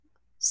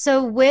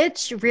So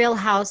which Real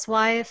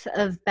Housewife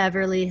of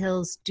Beverly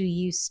Hills do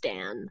you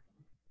stan?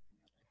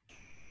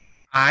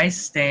 I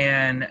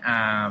stan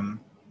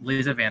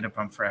Lisa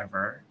Vanderpump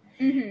Forever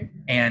Mm-hmm.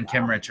 and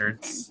Kim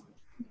Richards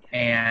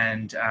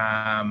and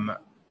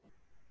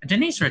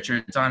Denise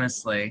Richards,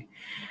 honestly.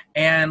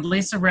 And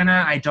Lisa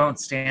Rinna, I don't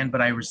stand,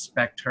 but I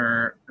respect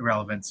her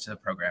relevance to the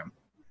program.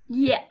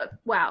 Yeah.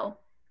 Wow.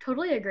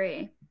 Totally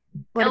agree.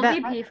 What about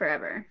LVP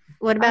forever.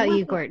 what about I'm you,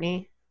 with-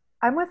 Courtney?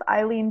 I'm with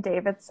Eileen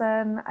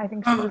Davidson. I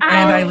think she was And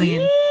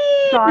Eileen.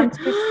 gone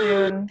too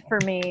soon for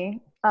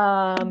me.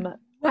 Wow.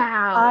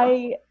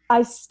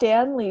 I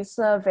stan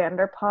Lisa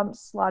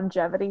Vanderpump's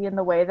longevity in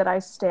the way that I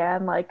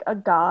stan like a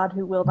god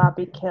who will not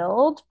be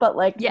killed. But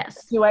like,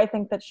 Yes. do I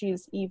think that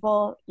she's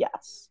evil?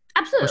 Yes.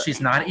 Absolutely. Well,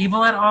 she's not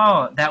evil at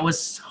all. That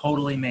was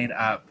totally made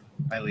up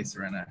by Lisa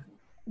Rinna.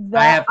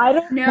 That I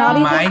don't No, not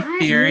even, My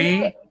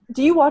theory,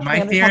 Do you watch my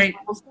Vanderpump theory-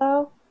 Rules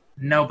though?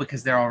 no,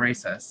 because they're all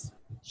racist.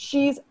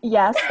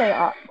 Yes, they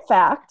are.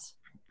 Fact.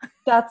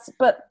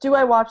 But do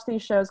I watch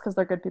these shows because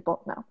they're good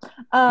people? No.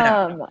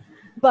 No.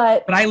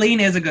 But But Eileen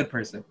is a good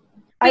person.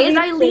 Wait, is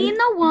Eileen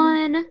the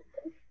one?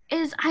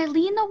 Is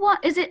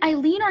it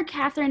Eileen or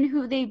Catherine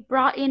who they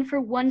brought in for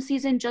one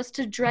season just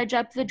to dredge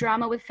up the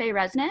drama with Faye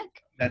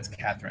Resnick? That's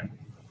Catherine.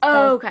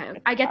 Oh, okay.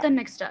 I get them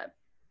mixed up.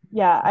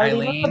 yeah, Eileen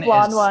was Eileen the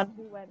blonde is- one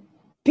who went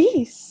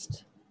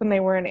beast when they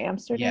were in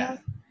Amsterdam.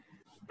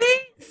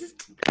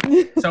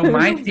 So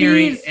my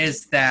theory Beast.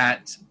 is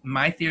that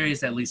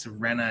Lisa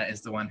Rinna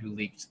is the one who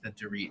leaked the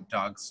Dorit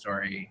dog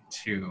story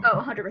to Oh,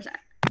 100%.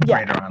 Yeah,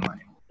 Writer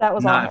Online, that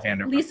was not all.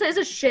 Vanderpump. Lisa is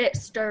a shit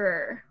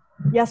stirrer.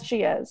 Yes,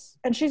 she is,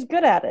 and she's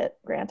good at it.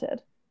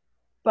 Granted,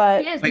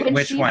 but Yes, Wait, when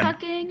which she one?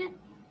 fucking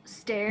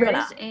stares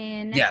Rinna.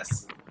 in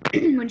Yes.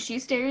 when she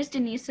stares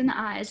Denise in the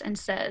eyes and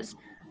says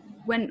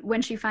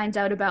when she finds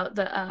out about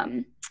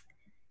the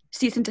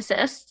cease and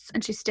desists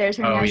and she stares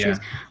her in the Oh, eyes, she yeah. goes,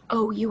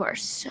 "Oh, you are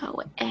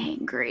so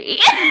angry."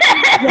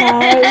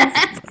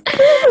 Yes.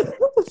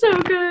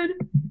 So good.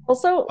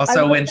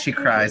 also When she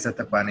cries at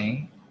the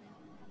bunny.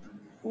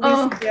 Lisa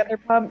Oh.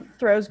 Vanderpump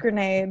throws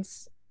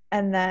grenades,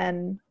 and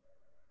then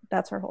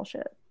that's her whole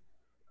shit.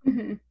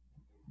 Mhm.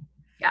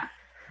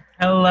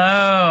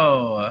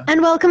 Hello.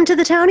 And welcome to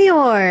the Tony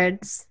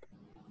Awards,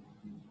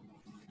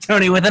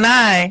 Tony with an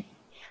I.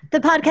 the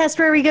podcast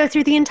where we go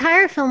through the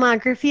entire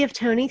filmography of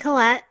Toni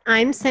Collette.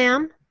 I'm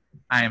Sam.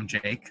 I am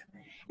Jake.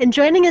 And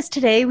joining us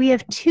today, we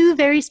have two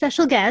very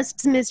special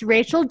guests, Ms.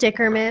 Rachel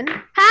Dickerman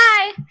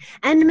Hi.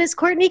 and Ms.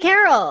 Courtney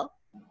Carroll.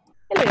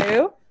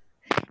 Hello.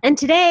 And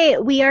today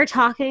we are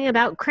talking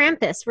about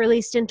Krampus,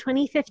 released in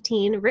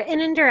 2015, written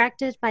and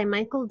directed by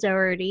Michael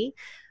Dougherty,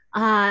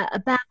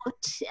 about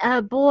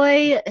a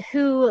boy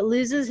who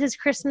loses his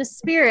Christmas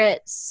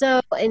spirit,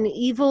 so an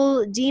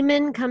evil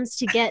demon comes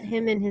to get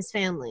him and his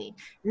family.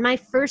 And my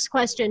first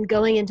question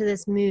going into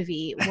this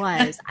movie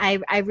was,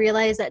 I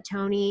realized that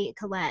Toni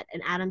Collette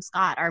and Adam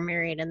Scott are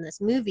married in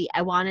this movie.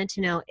 I wanted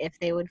to know if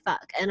they would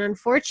fuck, and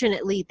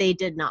unfortunately they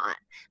did not.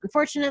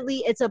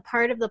 Unfortunately, it's a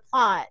part of the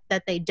plot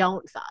that they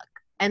don't fuck,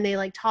 and they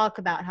like talk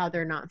about how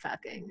they're not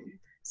fucking.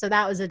 So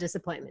that was a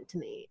disappointment to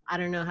me. I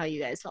don't know how you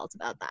guys felt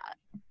about that.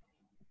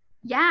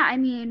 Yeah, I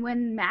mean,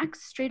 when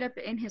Max straight up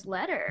in his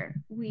letter,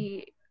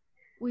 we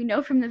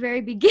know from the very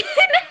beginning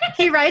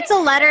He writes a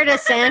letter to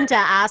Santa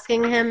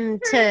asking him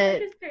for to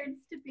his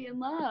parents to be in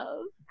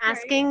love.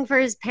 asking for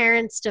his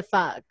parents to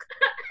fuck.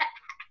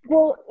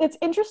 Well, it's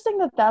interesting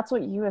that that's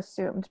what you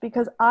assumed,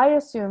 because I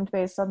assumed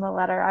based on the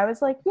letter, I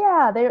was like,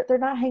 yeah, they're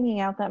not hanging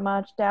out that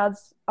much.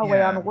 Dad's away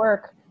Yeah. on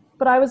work.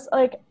 But I was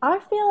like, I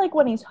feel like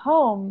when he's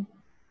home,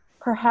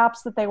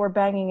 perhaps that they were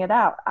banging it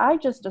out. I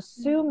just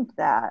assumed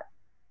that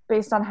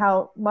based on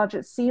how much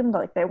it seemed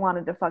like they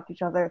wanted to fuck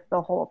each other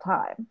the whole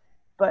time.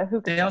 But who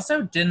could They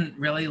also didn't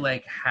really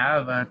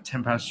have a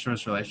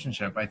tempestuous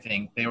relationship. I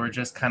think they were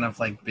just kind of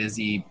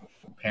busy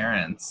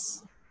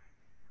parents.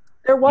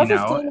 There was you a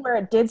know? scene where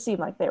it did seem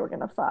like they were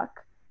gonna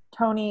fuck.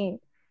 Tony,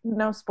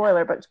 no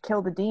spoiler, but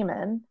killed a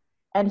demon,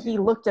 and he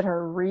looked at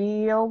her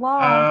real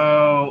long.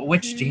 Oh,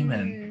 which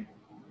demon?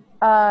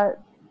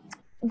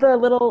 The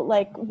little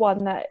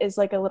one that is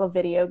like a little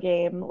video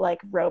game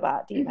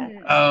robot demon.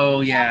 Mhm.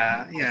 Oh,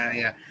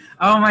 yeah.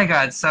 Oh, my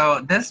God. So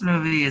this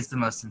movie is the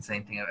most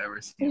insane thing I've ever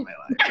seen in my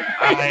life.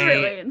 It's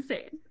really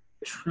insane.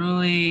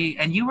 Truly,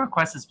 and you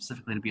requested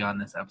specifically to be on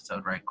this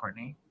episode, right,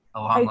 Courtney? A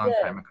I long did.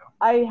 time ago.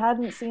 I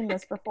hadn't seen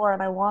this before,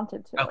 and I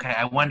wanted to. Okay,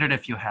 I wondered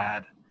if you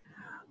had.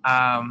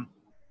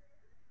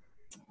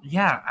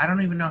 Yeah, I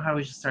don't even know how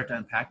we should start to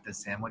unpack this,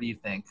 Sam. What do you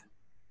think?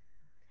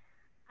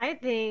 I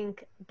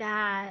think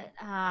that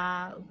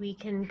we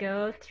can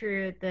go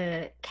through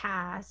the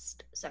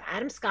cast. So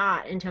Adam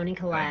Scott and Toni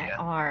Collette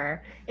yeah.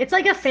 it's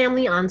like a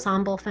family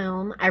ensemble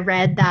film. I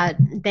read that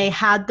they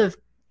had the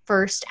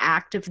first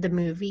act of the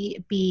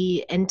movie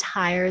be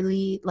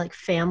entirely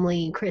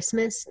family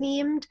Christmas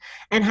themed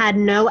and had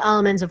no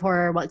elements of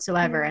horror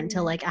whatsoever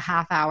until a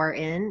half hour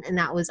in, and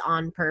that was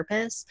on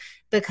purpose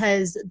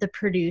because the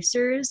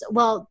producers,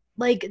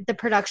 the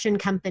production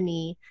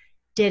company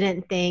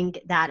didn't think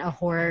that a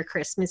horror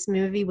Christmas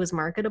movie was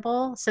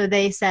marketable. So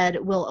they said,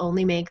 we'll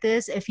only make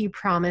this if you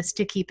promise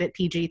to keep it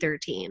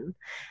PG-13.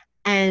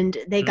 And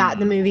they got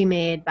the movie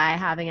made by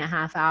having a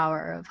half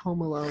hour of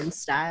Home Alone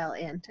style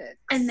antics.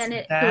 And then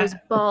it goes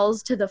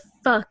balls to the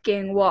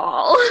fucking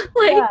wall.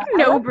 Like,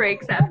 no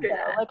breaks after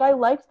that. Like, I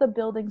liked the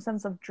building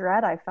sense of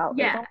dread I felt.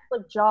 Yeah. It's almost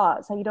like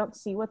Jaws, how you don't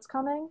see what's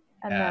coming,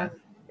 and then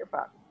you're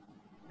fucked.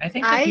 I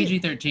think the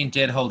PG-13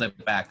 did hold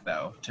it back,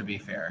 though, to be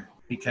fair.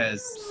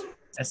 Because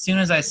as soon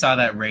as I saw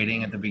that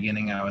rating at the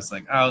beginning, I was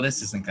like, oh,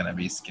 this isn't going to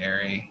be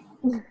scary.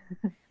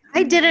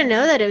 I didn't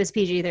know that it was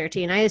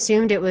PG-13. I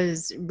assumed it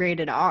was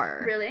rated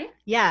R. Really?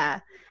 Yeah.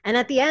 And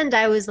at the end,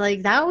 I was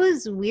like, that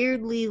was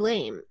weirdly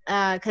lame.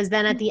 Because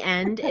then at the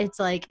end, it's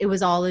like, it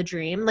was all a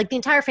dream. Like, the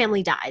entire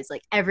family dies.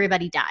 Like,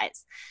 everybody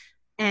dies.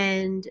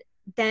 And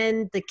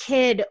then the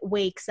kid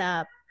wakes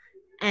up,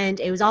 and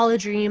it was all a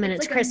dream, and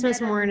it's like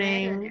Christmas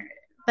morning.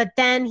 But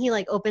then he,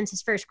 like, opens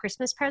his first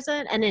Christmas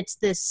present, and it's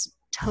this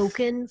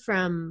token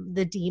from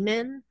the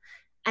demon.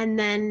 And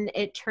then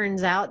it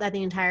turns out that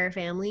the entire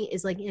family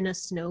is like in a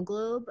snow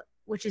globe,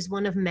 which is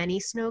one of many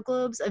snow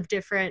globes of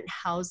different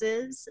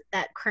houses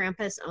that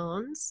Krampus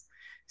owns.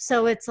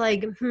 So it's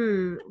like,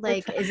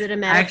 like, is it a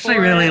metaphor? I actually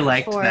really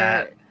liked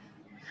that.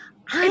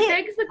 It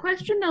begs the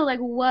question, though, like,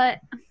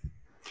 what?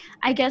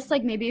 I guess,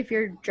 like, maybe if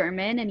you're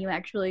German and you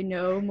actually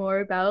know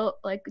more about,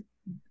 like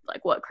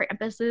what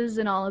Krampus is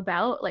and all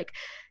about, like,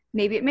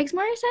 maybe it makes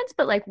more sense.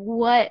 But, like,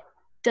 what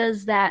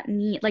does that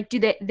mean? Like, do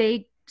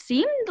they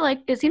seemed like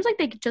it seems like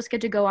they just get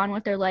to go on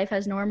with their life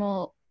as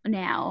normal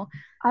now.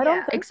 I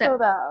don't think so,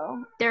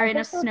 though. They're in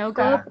a snow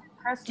globe.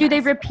 Do they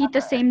repeat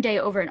the same day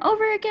over and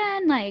over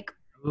again? Like,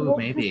 ooh,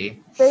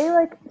 maybe.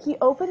 He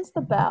opens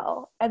the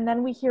bell, and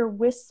then we hear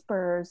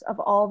whispers of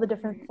all the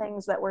different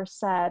things that were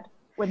said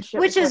when shit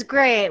Which is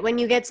great when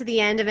you get to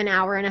the end of an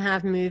hour and a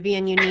half movie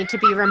and you need to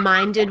be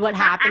reminded what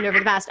happened over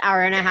the past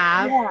hour and a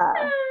half.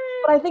 Yeah.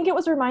 But I think it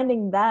was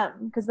reminding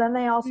them, because then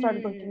they all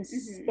started looking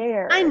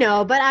scared. I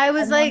know, but I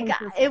was like,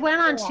 it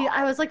went on to,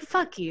 I was like,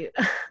 fuck you.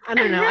 I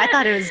don't know. I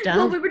thought it was dumb.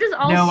 Well, we were just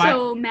all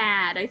so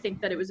mad, I think,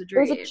 that it was a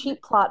dream. It was a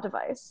cheap plot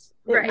device.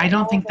 Right. I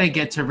don't think they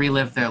get to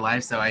relive their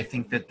lives, though. I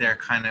think that they're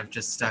kind of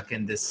just stuck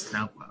in this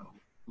snow globe.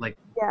 Like,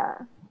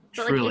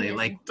 truly.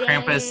 Like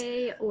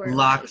Krampus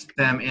locked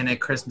them in a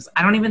Christmas.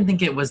 I don't even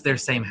think it was their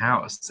same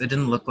house. It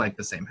didn't look like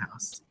the same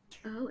house.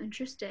 Oh,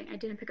 interesting. I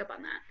didn't pick up on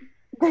that.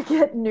 They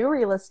get new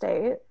real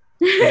estate.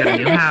 We got a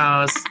new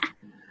house.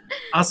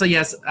 Also,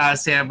 yes,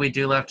 Sam, we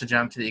do love to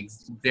jump to the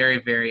very,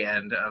 very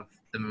end of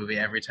the movie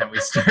every time we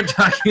start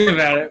talking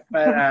about it.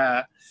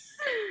 But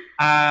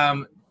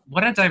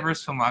what a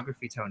diverse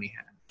filmography Tony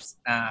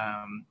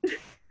has.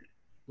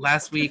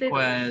 Last week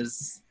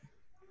was...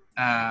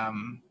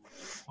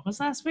 what was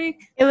last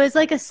week? It was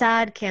like a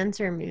sad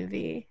cancer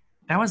movie.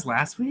 That was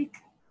last week?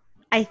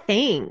 I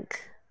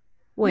think.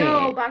 Wait.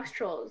 No, Box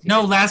Trolls.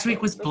 No, last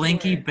week was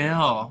Blinky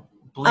Bill.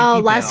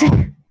 Last week.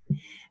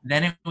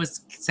 Then it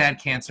was Sad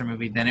Cancer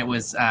Movie. Then it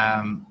was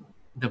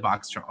The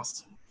Box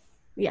Trolls.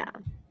 Yeah.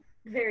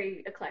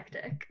 Very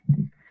eclectic.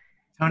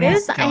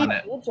 Tony's killing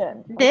it.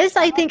 This,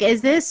 I think,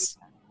 is this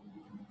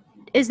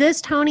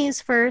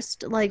Tony's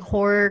first, like,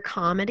 horror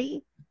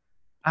comedy?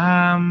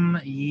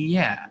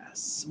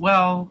 Yes.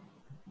 Well,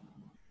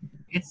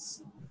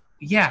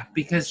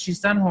 because she's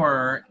done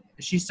horror.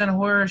 She's done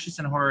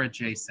horror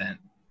adjacent.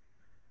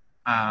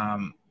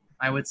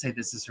 I would say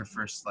this is her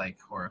first, like,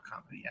 horror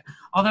comedy. Yeah.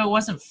 Although it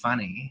wasn't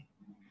funny.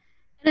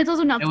 And it's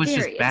also not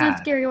scary. It's not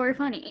scary or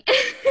funny.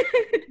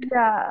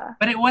 Yeah.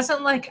 But it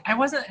wasn't like I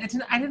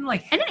didn't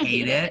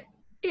hate it.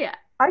 Yeah.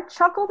 I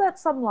chuckled at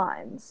some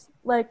lines.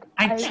 Like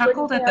I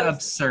chuckled at the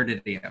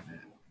absurdity of it.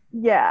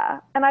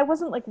 Yeah. And I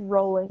wasn't like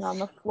rolling on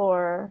the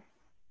floor.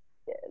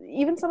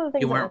 Even some of the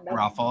things you weren't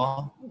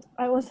ruffle.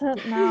 I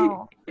wasn't,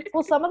 no.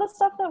 Well, some of the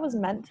stuff that was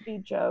meant to be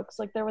jokes,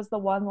 like there was the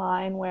one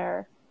line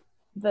where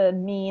the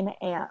mean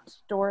aunt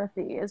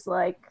Dorothy is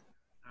like,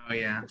 oh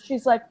yeah,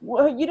 she's like,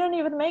 well, you don't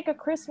even make a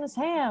Christmas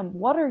ham.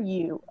 What are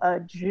you, a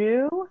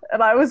Jew?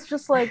 And I was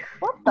just like,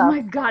 what the? Oh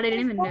my god, I didn't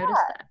even notice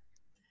that.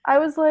 I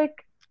was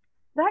like,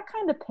 that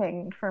kind of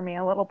pinged for me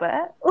a little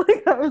bit.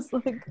 Like I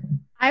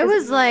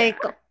was like,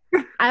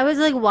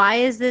 why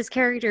is this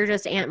character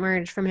just Aunt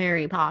Marge from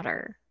Harry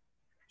Potter?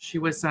 She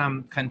was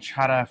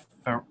Conchata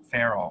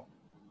Ferrell.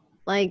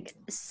 Like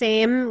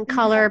same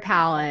color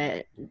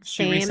palette,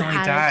 she same recently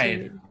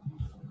attitude. Died.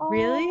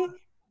 Really?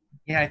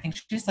 Yeah, I think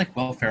she's like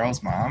Will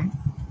Ferrell's mom.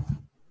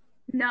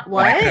 No.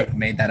 What? I could have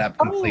made that up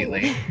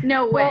completely.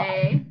 No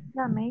way.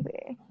 Yeah,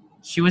 maybe.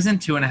 She was in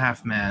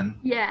 2.5 Men.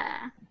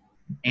 Yeah.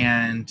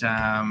 And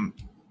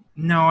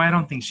no, I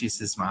don't think she's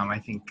his mom. I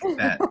think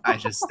that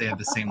they have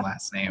the same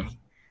last name.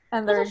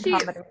 And they're in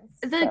comedies.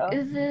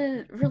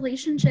 The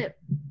relationship,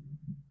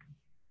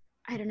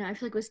 I don't know, I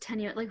feel like was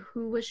tenuous. Like,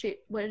 who was she?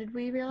 What did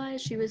we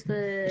realize? She was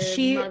mother.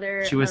 She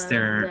was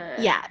their.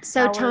 Yeah.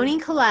 So Toni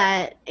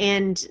Collette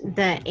and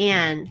the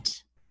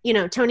aunt,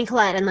 Toni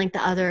Collette and like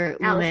the other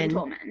woman. Allison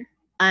Tolman.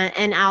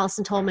 And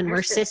Allison Tolman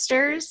were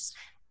sisters.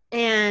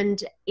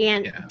 and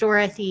Aunt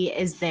Dorothy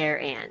is their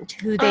aunt,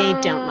 who they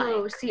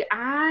don't like. See,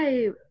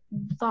 I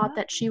thought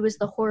that she was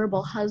the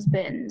horrible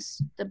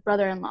husband's, the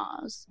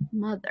brother-in-law's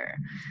mother.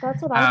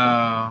 That's what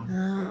I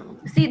Oh.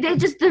 See,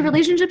 the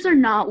relationships are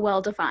not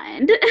well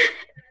defined.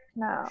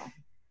 No.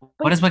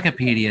 What does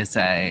Wikipedia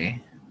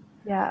say?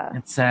 Yeah.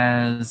 It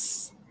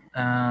says,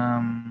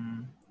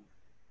 And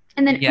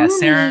then yeah, Umi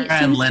Sarah and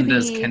seems to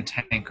Linda's be-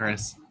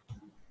 cantankerous.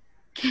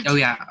 Oh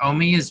yeah,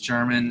 Omi is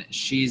German.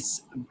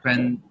 She's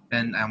I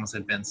almost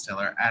said Ben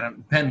Stiller.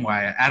 Ben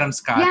Wyatt. Adam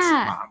Scott's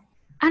mom.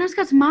 Adam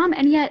Scott's mom,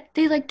 and yet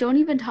they like don't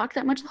even talk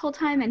that much the whole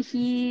time, and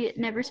he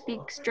never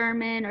speaks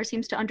German or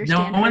seems to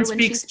understand. No one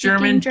speaks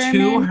German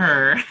to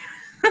her.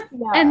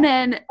 Yeah. And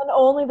then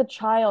only the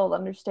child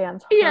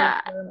understands her. Yeah.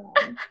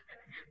 German.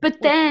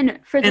 But then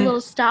for the And-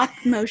 little stop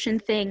motion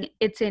thing,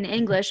 it's in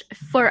English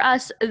for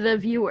us, the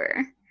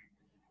viewer.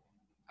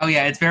 Oh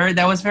yeah,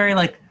 that was very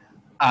like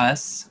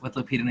Us with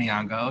Lupita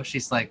Nyong'o.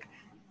 She's like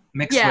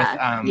mixed with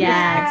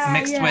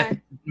Yes.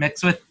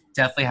 mixed with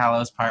Deathly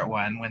Hallows Part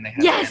 1 when they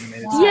had Yes. the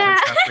animated Yeah.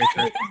 stuff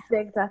right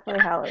there. Big Deathly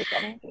Hallows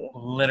energy.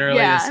 Literally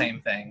Yeah. the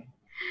same thing.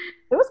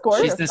 It was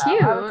gorgeous. She's this though.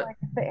 I was cute. like,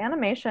 the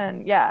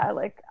animation, yeah,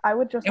 like I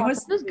would just It watch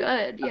was- It was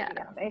good, the yeah.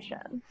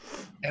 animation.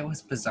 It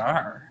was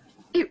bizarre.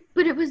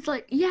 But it was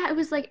like, it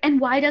was like, and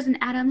why doesn't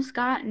Adam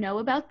Scott know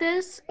about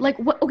this? Like,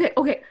 what?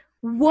 Okay.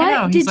 What I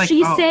know, he's did like,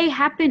 she oh. say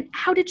happened?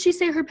 How did she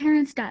say her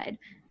parents died?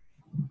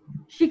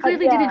 She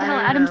clearly yeah, didn't tell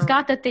I Adam know.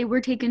 Scott that they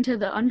were taken to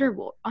the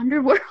underworld.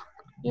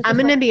 He's I'm just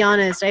gonna like, be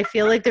honest. I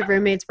feel like the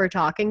roommates were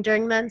talking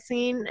during that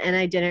scene, and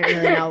I didn't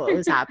really know what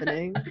was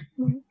happening.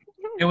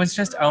 It was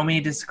just Omi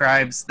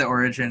describes the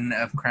origin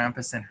of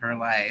Krampus in her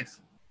life.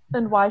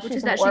 and why Which she's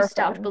is an that she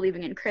stopped orphan.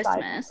 believing in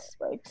Christmas.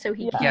 Like, So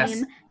he yeah. came,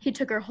 Yes. he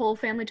took her whole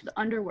family to the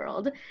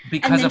underworld. And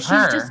Because then of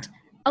her. she's just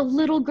a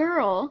little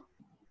girl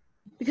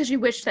because she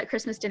wished that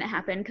Christmas didn't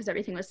happen because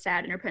everything was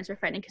sad and her parents were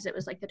fighting because it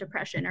was like the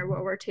Depression or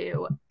World War II.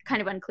 Kind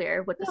of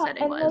unclear what the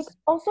setting and was. like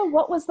also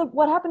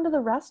what happened to the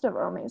rest of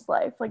Omi's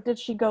life? Like, did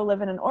she go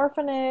live in an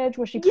orphanage?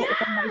 Was she put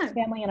with a nice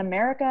Yeah. family in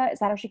America? Is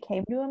that how she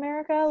came to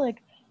America?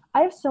 Like,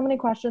 I have so many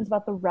questions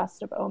about the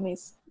rest of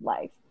Omi's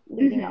life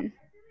leading up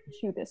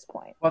to this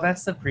point. Well,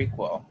 that's the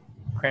prequel.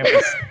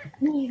 Krampus.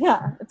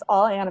 Yeah, it's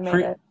all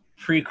animated.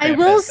 Pre-Krampus I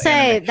will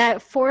say animation.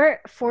 that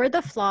for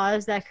the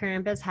flaws that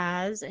Krampus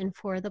has and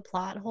for the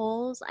plot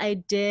holes, I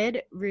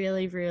did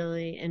really,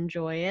 really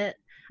enjoy it.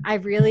 I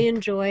really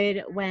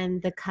enjoyed when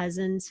the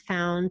cousins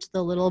found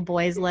the little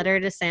boy's letter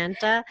to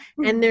Santa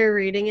and they're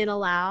reading it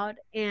aloud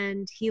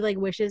and he like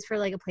wishes for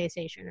like a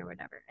PlayStation or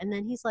whatever. And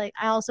then he's like,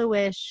 I also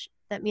wish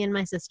that me and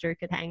my sister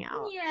could hang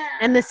out. Yeah.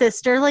 And the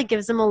sister like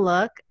gives him a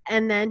look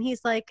and then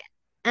he's like,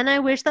 and I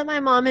wish that my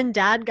mom and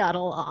dad got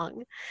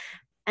along.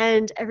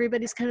 And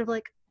everybody's kind of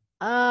like,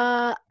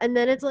 and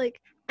then it's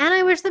like, and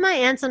I wish that my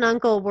aunts and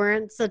uncle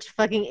weren't such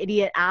fucking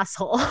idiot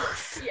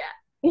assholes.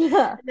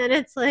 Yeah. And then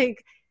it's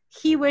like,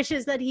 he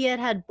wishes that he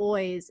had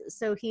boys,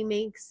 so he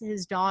makes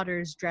his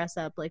daughters dress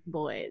up like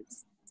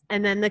boys.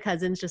 And then the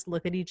cousins just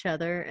look at each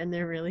other and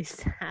they're really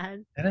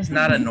sad. That is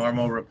not a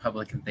normal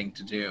Republican thing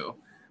to do,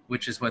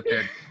 which is what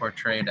they're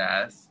portrayed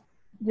as.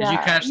 Yeah. Did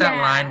you catch that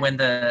Yeah. line when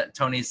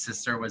Tony's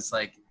sister was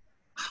like,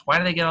 why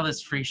do they get all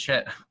this free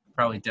shit?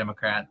 Probably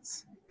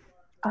Democrats.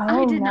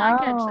 I did not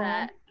catch no.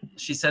 that.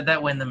 She said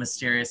that when the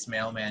mysterious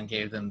mailman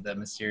gave them the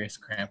mysterious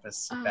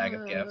Krampus bag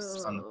of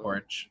gifts on the Oh.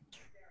 porch.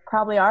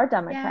 Probably are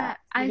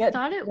Democrats. I We get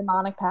thought it-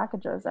 demonic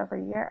packages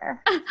every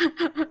year.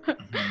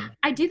 Mhm.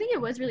 I do think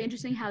it was really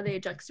interesting how they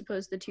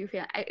juxtaposed the two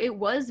families. It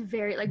was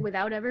very, like,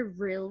 without ever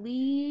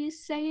really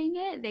saying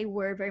it, they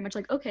were very much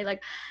like, okay,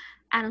 like,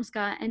 Adam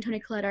Scott and Toni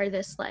Collette are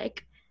this,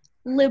 like,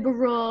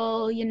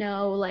 liberal, you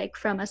know, like,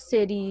 from a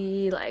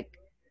city, like,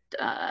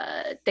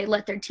 they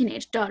let their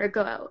teenage daughter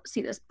go out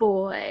see this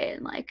boy,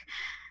 and, like,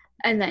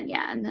 and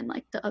then,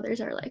 like, the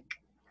others are, like,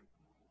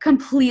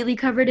 completely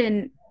covered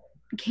in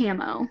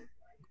camo.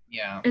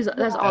 Yeah.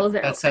 That's all of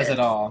their That says it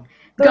outfits. all.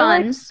 They're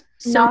like Guns.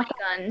 So many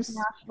not- guns.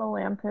 National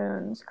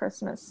Lampoon's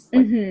Christmas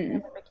like,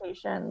 Mhm.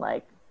 vacation,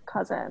 like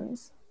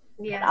cousins.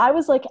 And Yeah. I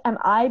was like, am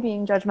I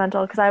being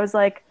judgmental? Because I was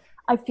like,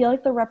 I feel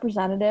like the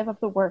representative of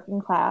the working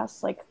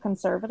class, like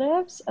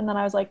conservatives. And then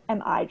I was like,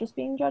 am I just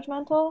being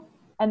judgmental?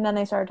 And then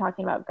they started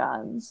talking about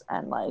guns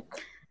and like,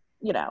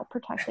 you know,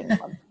 protecting one's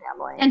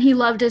family. And he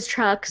loved his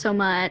truck so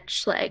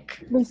much, like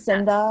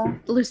Lucinda.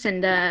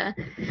 Lucinda.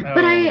 Oh,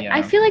 But I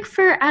yeah. feel like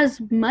for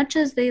as much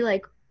as they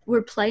like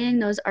were playing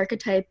those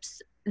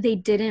archetypes, they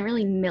didn't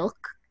really milk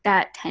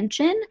that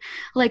tension.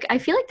 Like I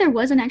feel like there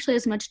wasn't actually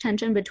as much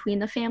tension between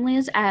the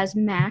families as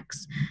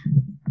Max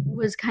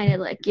was kind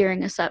of like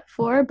gearing us up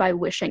for by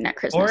wishing that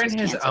Christmas Or was in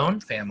his canceled. own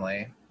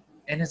family.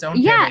 In his own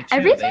Yeah, family, too.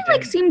 everything They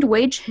like didn't- seemed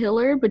way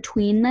chiller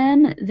between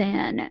them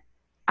than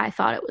I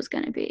thought it was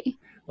gonna be.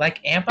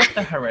 Like, amp up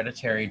the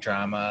hereditary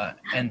drama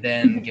and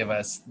then give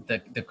us the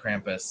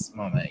Krampus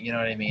moment. You know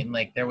what I mean?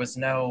 Like, there was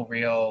no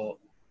real...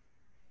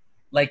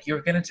 Like,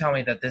 you're going to tell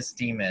me that this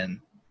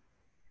demon,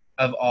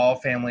 of all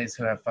families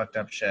who have fucked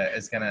up shit,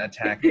 is going to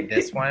attack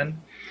this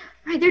one?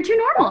 Right, they're too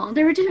normal.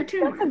 They were too That's a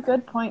normal.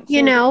 good point. You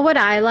too. know what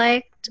I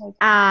like?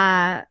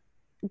 fact,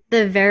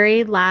 the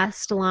very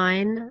last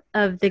line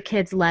of the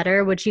kid's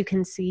letter, which you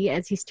can see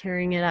as he's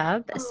tearing it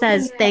up,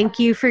 says, "Thank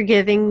you for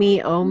giving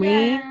me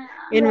Omi,"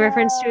 in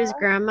reference to his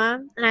grandma.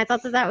 And I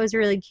thought that was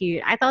really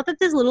cute. I thought that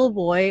this little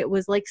boy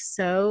was like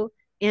so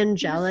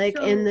angelic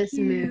in this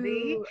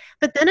movie.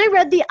 But then I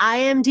read the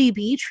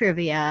IMDb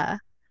trivia,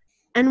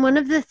 and one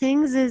of the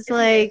things is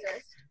like,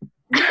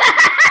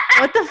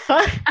 what the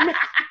fuck?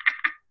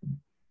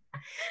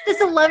 This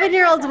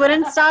 11-year-old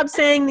wouldn't stop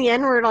saying the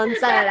N-word on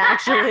set,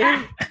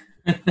 actually.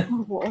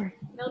 Oh, boy.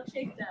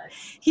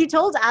 He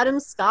told Adam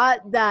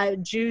Scott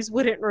that Jews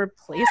wouldn't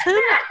replace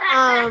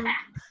him.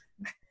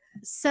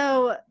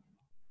 So,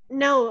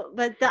 no,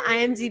 but the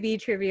IMDb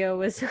trivia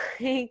was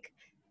like,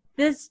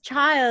 this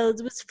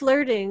child was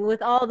flirting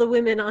with all the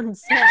women on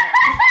set.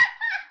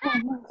 Oh,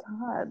 my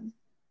God.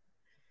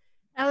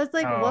 I was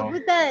like, what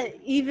would that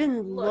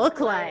even look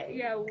like?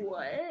 Yeah,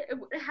 what?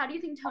 How do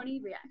you think Tony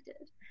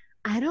reacted?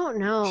 I don't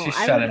know. She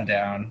shut him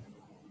down.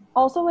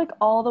 Also, like,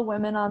 all the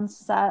women on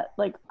set,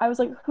 like, I was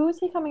like, who is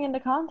he coming into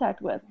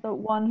contact with? The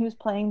one who's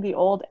playing the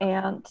old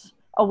aunt,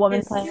 a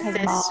woman playing his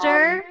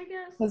sister?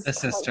 Mom, the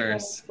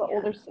sisters. The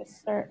older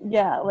sister.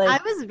 Yeah, like.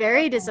 I was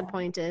very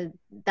disappointed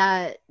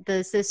that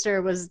the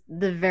sister was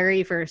the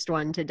very first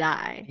one to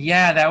die.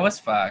 Yeah, that was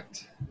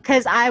fucked.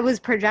 Because I was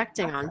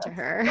projecting onto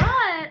her.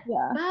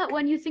 But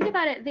when you think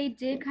about it, they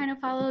did kind of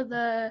follow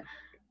the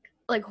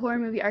like horror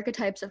movie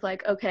archetypes of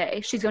like,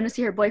 okay, she's going to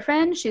see her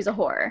boyfriend, she's a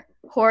whore.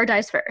 Whore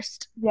dies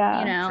first. Yeah.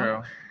 You know?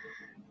 True.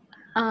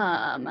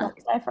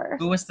 Die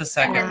first. Who was the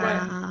second one?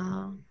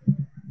 Wow.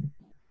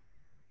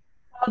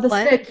 Oh,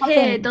 The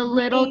kid, the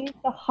little,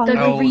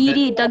 the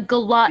greedy, the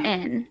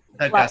glutton.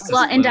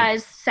 Glutton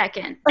dies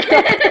second.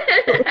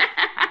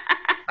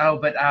 Oh,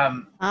 but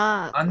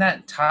on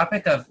that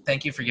topic of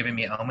thank you for giving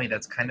me Omi,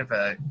 that's kind of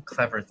a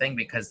clever thing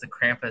because the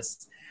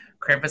Krampus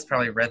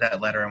probably read that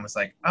letter and was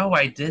like, oh,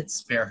 I did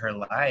spare her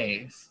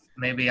life.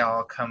 Maybe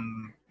I'll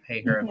come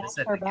pay her a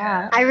visit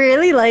again. I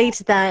really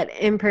liked that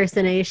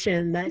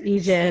impersonation that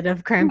you did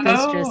of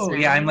Krampus just now.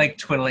 Yeah, I'm like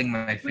twiddling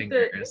my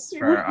fingers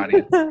for our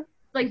audience.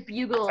 Like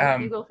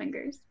bugle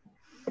fingers.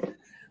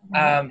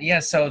 Yeah,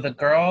 so the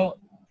girl,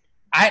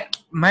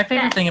 my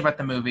favorite thing about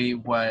the movie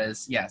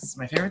was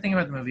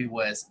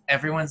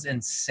everyone's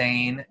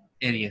insane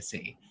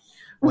idiocy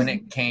when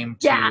it came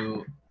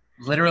to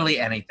literally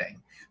anything.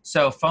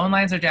 So phone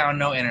lines are down,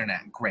 no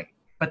internet, great.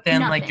 But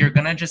then like you're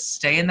gonna just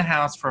stay in the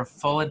house for a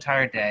full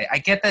entire day. I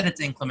get that it's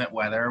inclement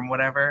weather and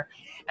whatever,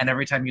 and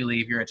every time you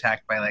leave you're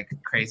attacked by like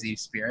crazy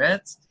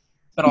spirits.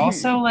 But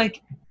also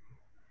like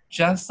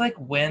just like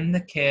whenever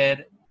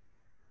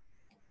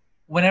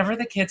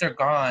the kids are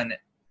gone,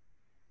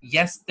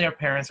 yes, their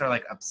parents are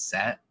like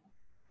upset,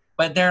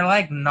 but they're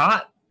like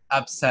not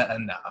upset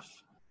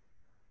enough.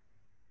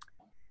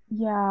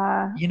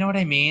 Yeah. You know what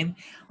I mean?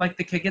 Like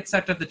the kid gets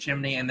sucked up the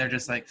chimney and they're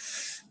just like,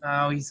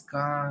 oh, he's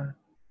gone.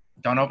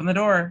 Don't open the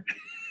door.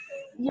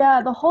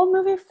 Yeah, the whole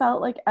movie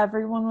felt like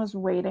everyone was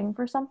waiting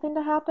for something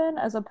to happen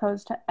as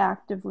opposed to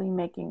actively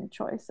making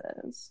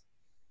choices.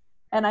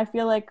 And I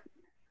feel like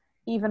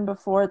even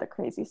before the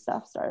crazy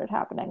stuff started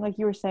happening, like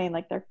you were saying,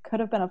 like there could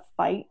have been a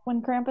fight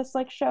when Krampus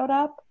like showed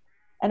up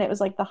and it was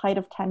like the height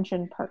of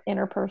tension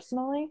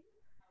interpersonally.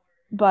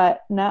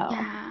 But no,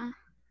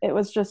 it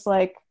was just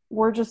like,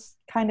 we're just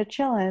kind of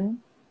chilling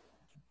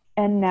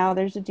and now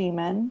there's a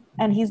demon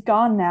and he's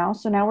gone now.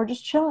 So now we're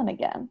just chilling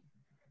again.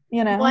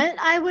 You know? What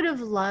I would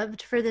have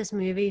loved for this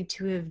movie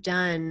to have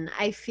done,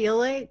 I feel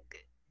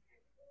like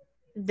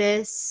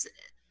this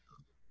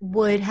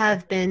would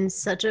have been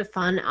such a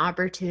fun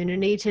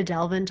opportunity to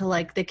delve into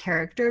like the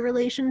character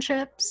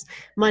relationships,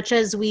 much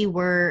as we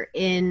were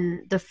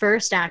in the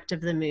first act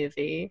of the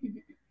movie.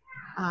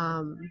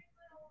 I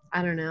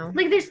don't know.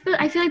 Like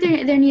I feel like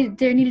there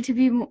needed to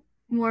be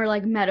more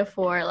like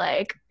metaphor,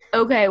 like,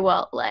 okay,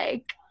 well,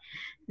 like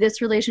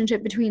this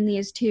relationship between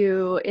these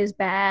two is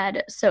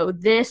bad, so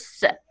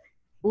this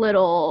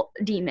little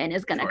demon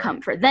is gonna come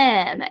for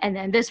them, and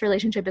then this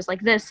relationship is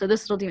like this, so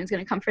this little demon is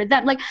gonna come for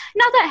them. Like,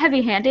 not that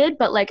heavy-handed,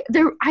 but like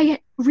I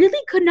really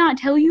could not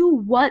tell you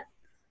what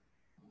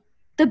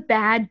the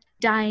bad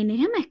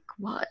dynamic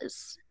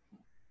was.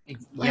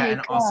 Yeah,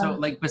 and also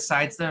like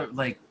besides the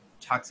like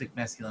toxic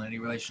masculinity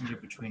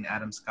relationship between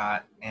Adam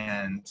Scott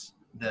and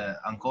the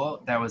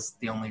uncle, that was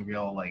the only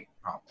real like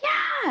problem.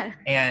 Yeah.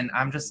 And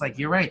I'm just like,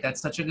 you're right, that's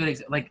such a good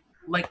example.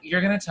 Like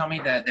you're gonna tell me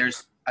that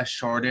there's a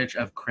shortage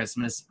of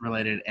Christmas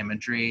related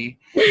imagery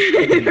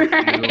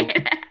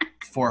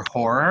for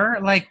horror?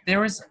 Like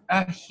there was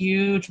a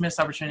huge missed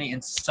opportunity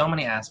in so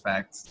many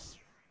aspects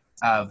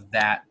of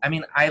that. I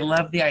mean, I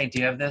love the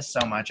idea of this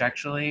so much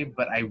actually,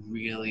 but I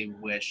really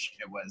wish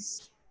it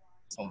was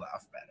pulled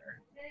off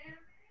better.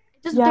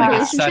 Just the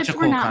relationships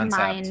were not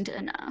mined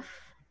enough.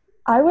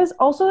 I was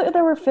also,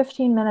 there were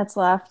 15 minutes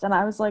left and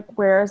I was like,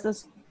 where is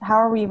this? How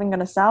are we even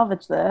going to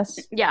salvage this?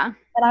 Yeah.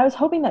 And I was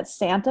hoping that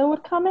Santa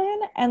would come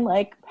in and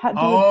like get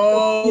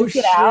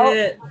shit. out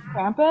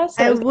Krampus.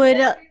 I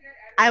would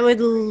I would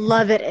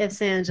love it if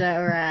Santa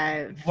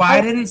arrived.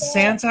 Why didn't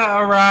Santa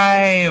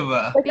arrive? Like,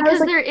 I was Because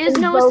like, there is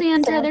no invoke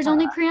Santa. There's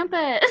only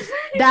Krampus.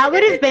 That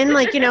would have been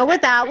like, you know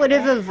what that would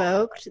have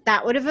evoked?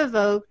 That would have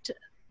evoked,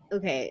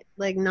 okay,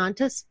 like not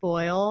to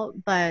spoil,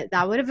 but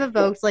that would have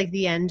evoked like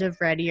the end of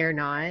Ready or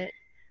Not,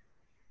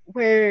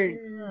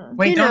 where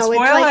Wait, you don't know, it's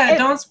spoil like it.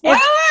 Don't spoil it.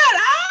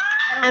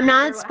 Ah! I'm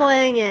not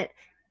spoiling it.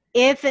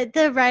 If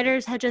the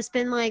writers had just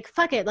been like,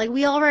 fuck it, like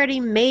we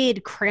already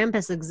made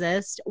Krampus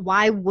exist,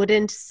 why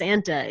wouldn't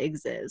Santa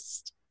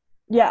exist?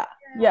 Yeah.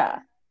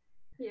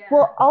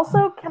 Well,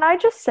 also, can I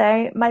just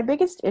say my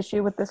biggest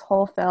issue with this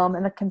whole film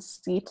and the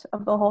conceit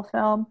of the whole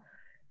film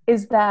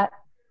is that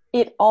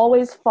it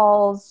always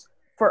falls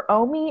for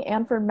Omi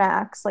and for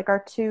Max, like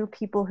our two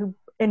people who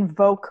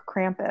invoke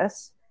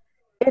Krampus.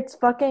 It's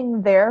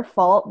fucking their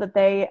fault that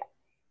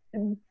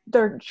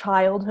their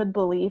childhood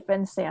belief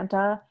in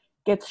Santa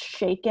gets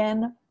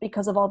shaken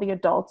because of all the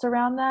adults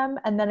around them,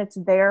 and then it's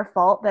their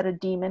fault that a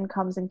demon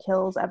comes and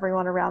kills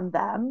everyone around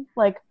them.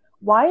 Like,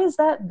 why is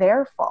that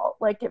their fault?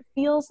 Like, it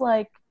feels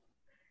like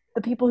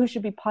the people who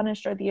should be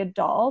punished are the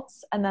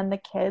adults, and then the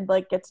kid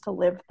like gets to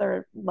live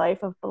their life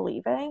of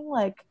believing.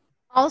 Like,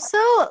 Also,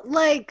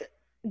 like,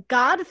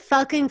 God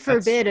fucking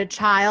forbid a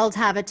child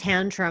have a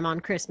tantrum on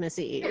Christmas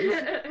Eve.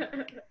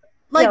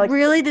 Like, like-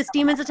 really, this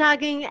demon's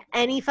attacking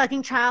any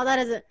fucking child that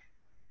is a...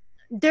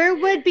 There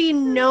would be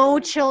no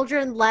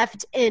children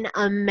left in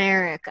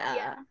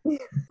America.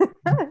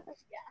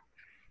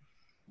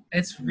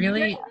 It's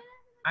really,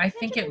 I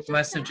think it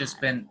must have just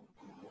been,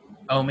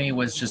 Omi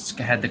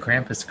had the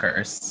Krampus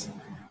curse.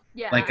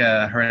 Yeah. Like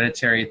a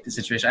Hereditary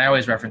situation. I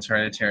always reference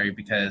Hereditary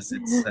because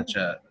it's such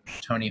a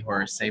Tony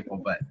horror staple,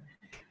 but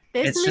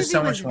This It's movie just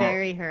so was much more-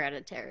 very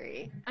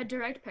Hereditary. A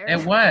direct parallel.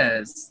 it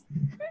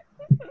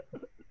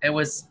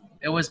was.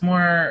 It was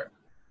more.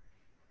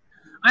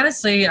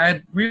 Honestly,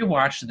 I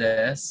rewatched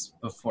this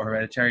before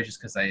Hereditary just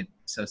because I'm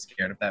so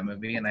scared of that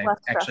movie, and I less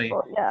actually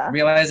stressful. Yeah.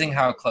 realizing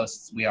how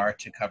close we are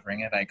to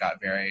covering it, I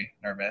got very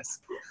nervous.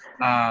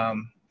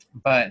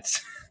 But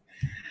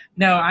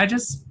no, I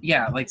just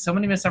like so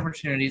many missed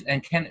opportunities.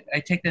 And can I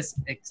take this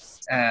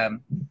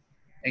Can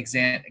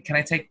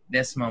I take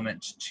this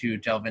moment to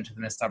delve into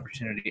the missed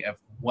opportunity of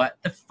what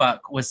the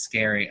fuck was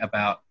scary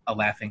about a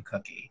laughing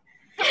cookie?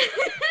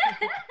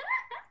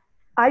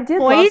 I did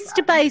love Voiced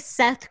that. by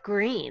Seth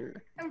Green.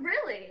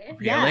 Really?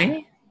 Yeah.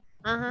 Really?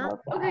 Uh-huh. Love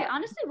that. Okay,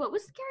 honestly, what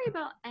was scary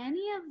about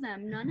any of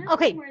them? None of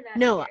Okay, them were that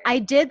no, scary. I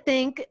did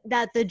think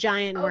that the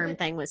giant Oh, worm the-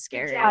 thing was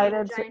scary. I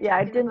did too. Giant Yeah, I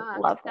Jack in the didn't Box.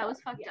 love That that.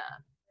 was fucked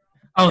up.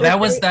 Oh, It that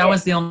was was very-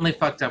 was the only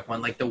fucked up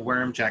one, like the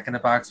worm Jack in the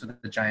Box with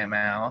the giant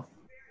mouth.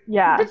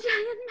 Yeah, The giant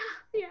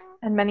mouth, yeah.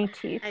 and many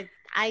teeth.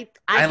 I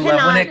I love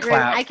cannot when it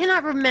claps. I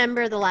cannot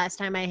remember the last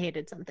time I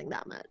hated something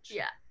that much.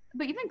 Yeah.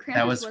 But even Krampus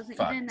That was wasn't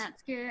fucked. even that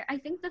scary. I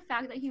think the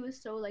fact that he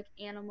was so like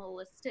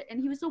animalistic and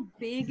he was so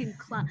big and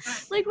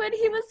like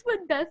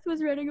when Beth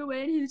was running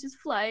away and he was just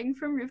flying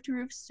from roof to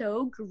roof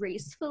so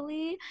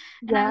gracefully.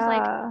 And I was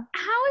like,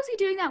 how is he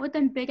doing that with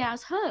them big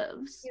ass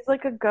hooves? He's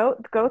like a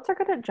goat. Goats are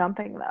good at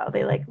jumping though.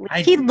 They like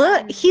He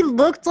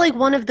looked like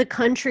one of the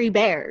country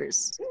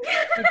bears.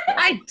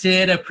 I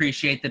did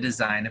appreciate the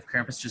design of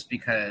Krampus just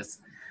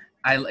because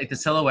I like the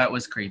silhouette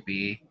was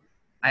creepy.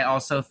 I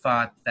also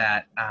thought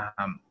that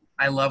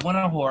I love when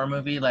a horror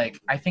movie, like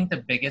I think the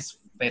biggest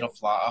fatal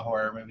flaw a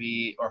horror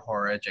movie or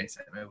horror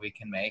adjacent movie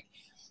can make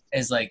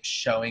is like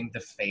showing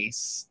the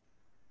face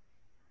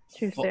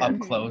too soon. up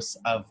close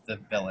of the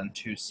villain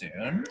too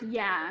soon.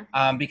 Yeah.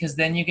 Because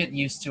then you get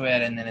used to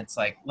it and then it's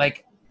like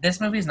this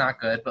movie's not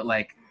good, but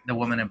like The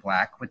Woman in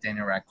Black with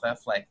Daniel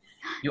Radcliffe, like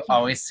you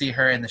always see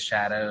her in the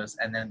shadows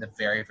and then at the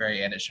very,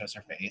 very end it shows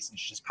her face and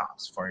she just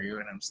pops for you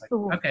and I'm just like,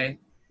 Ooh. okay.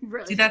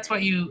 Really See, that's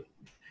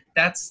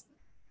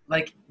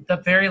like the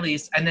very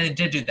least, and then it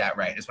did do that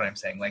right, is what I'm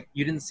saying. Like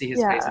you didn't see his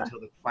face Yeah. until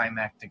the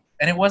climactic,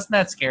 and it wasn't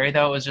that scary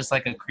though. It was just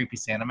like a creepy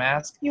Santa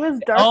mask. He was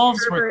dark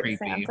elves were pervert creepy.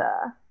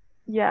 Santa.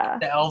 Yeah.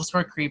 The elves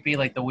were creepy,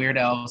 like the weird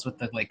elves with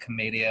the like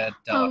Commedia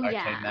Oh, dell'arte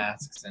yeah.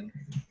 masks, and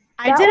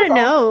I That didn't was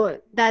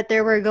know that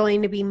there were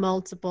going to be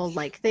multiple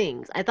like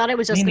things. I thought it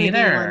was just Me going to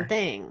be neither. one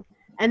thing.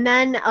 And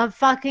then a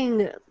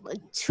fucking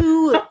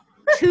two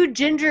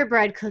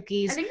gingerbread I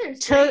cookies think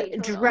there's three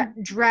total.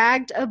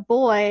 dragged a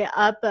boy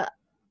up A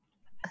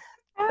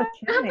Up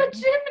chimney. a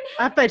chimney.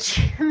 a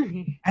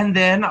chimney. and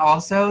then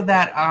also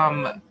that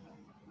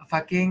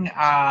fucking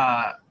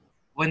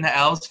when the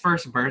elves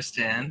first burst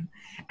in,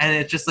 and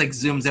it just like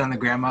zooms in on the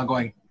grandma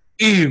going,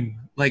 "Ew,"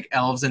 like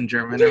elves in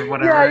German or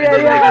whatever. Yeah, and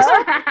then yeah, they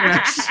just yeah.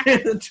 crash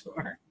in the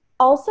door.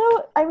 Also,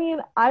 I mean,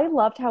 I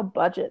loved how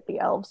budget the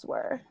elves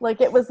were.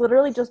 Like, it was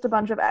literally just a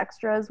bunch of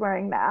extras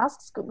wearing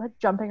masks, like,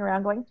 jumping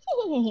around going,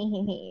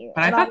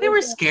 But I thought they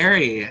were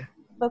scary.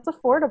 That's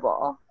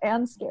affordable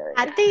and scary.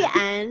 At the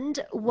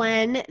end,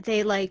 when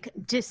they like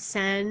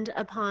descend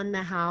upon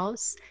the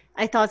house,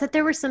 I thought that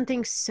there was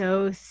something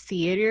so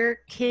theater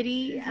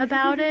kiddie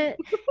about it.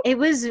 It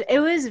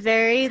was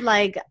very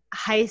like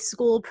high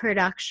school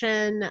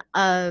production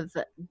of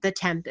The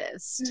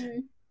Tempest.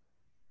 Mhm.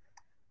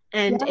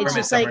 and Yeah. it's Kermit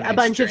just like Summer a Needs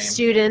bunch of Dream.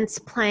 students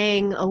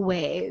playing a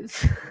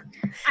wave.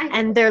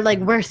 And they're like,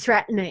 we're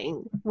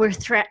threatening.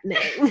 That's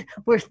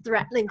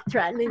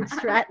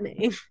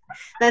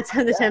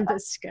how the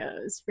Tempest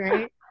goes,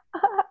 right?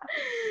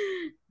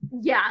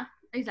 Yeah,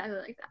 exactly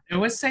like that. It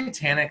was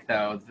satanic,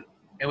 though.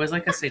 It was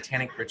like a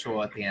satanic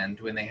ritual at the end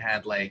when they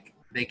had, like,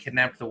 they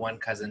kidnapped the one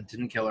cousin,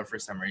 didn't kill her for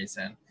some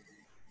reason,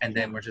 and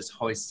then we're just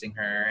hoisting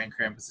her, and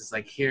Krampus is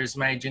like, here's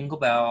my jingle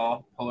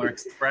bell, Polar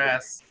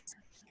Express.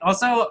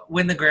 Also,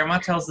 when the grandma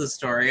tells the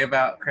story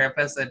about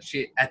Krampus, and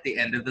she, at the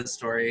end of the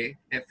story,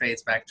 it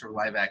fades back to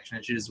live action,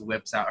 and she just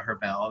whips out her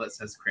bell that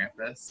says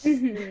Krampus.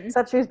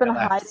 Except she's been I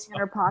laughed hiding so in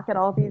her pocket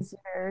all these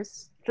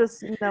years.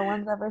 Just no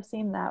one's ever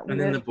seen that. And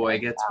then the weird boy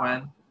thing. gets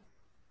one.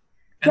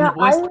 And Yeah, the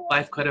boy's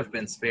life could have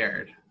been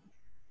spared.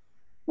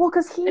 Well,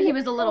 because He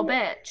was a little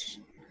bitch.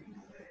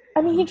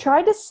 I mean, he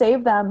tried to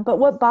save them, but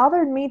what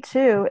bothered me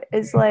too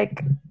is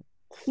like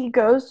he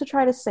goes to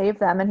try to save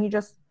them and he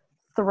just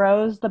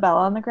throws the bell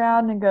on the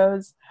ground and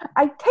goes,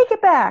 I take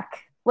it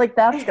back. Like,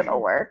 that's gonna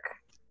work.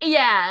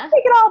 Yeah.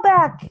 Take it all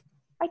back.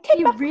 I take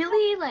He back.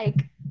 really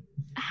like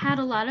had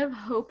a lot of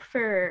hope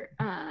for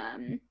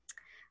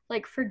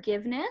like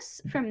forgiveness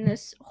from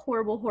this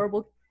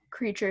horrible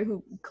creature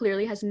who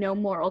clearly has no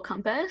moral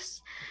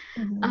compass.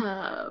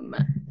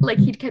 Like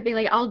he kept being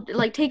like, I'll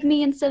like take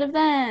me instead of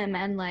them,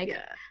 and like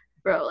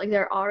bro, like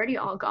they're already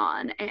all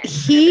gone and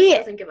he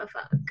doesn't give a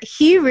fuck.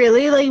 He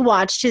really like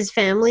watched his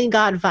family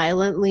got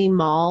violently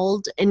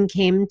mauled and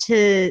came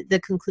to the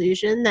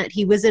conclusion that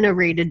he was in a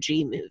rated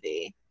G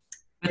movie.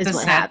 But the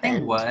sad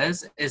thing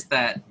is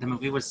that the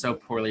movie was so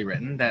poorly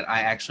written that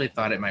I actually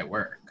thought it might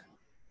work.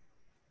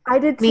 I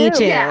did too. Me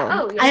too.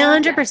 Yeah. Oh, yeah. I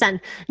 100%.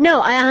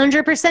 No, I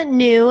 100%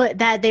 knew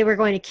that they were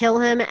going to kill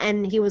him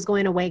and he was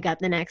going to wake up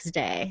the next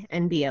day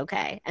and be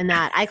okay. And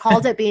that I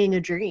called it being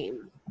a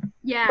dream.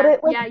 Yeah. But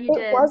it, like, yeah, you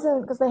did. It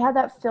wasn't, because they had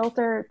that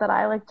filter that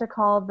I like to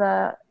call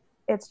the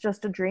it's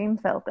just a dream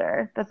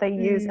filter that they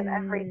use in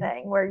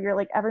everything, where you're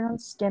like,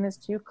 everyone's skin is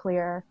too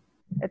clear.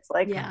 It's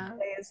like, the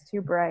day is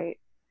too bright.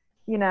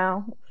 You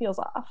know, it feels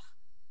off.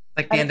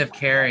 Like the end of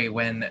Carrie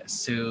when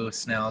Sue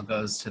Snell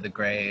goes to the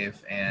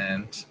grave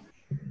and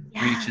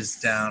reaches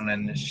down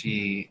and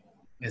she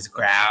is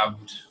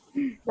grabbed.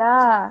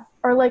 Yeah.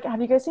 Or like,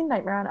 have you guys seen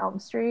Nightmare on Elm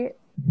Street?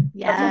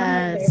 Yes. That's one of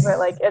my favorite,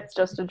 like, it's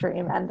just a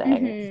dream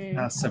ending.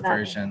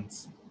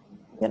 Subversions.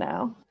 You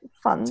know,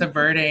 fun.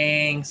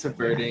 Subverting.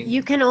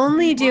 You can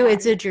only do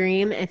it's a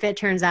dream if it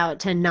turns out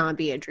to not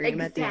be a dream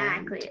at the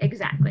end.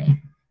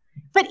 Exactly.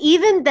 But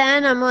even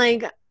then, I'm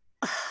like...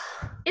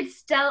 It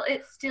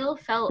still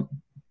felt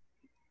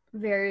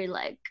very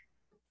like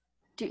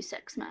Deus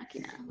Ex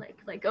Machina,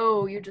 like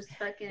oh, you're just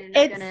fucking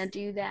gonna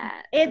do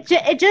that.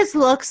 It just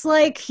looks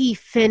like he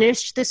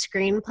finished the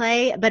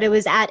screenplay, but it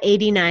was at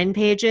 89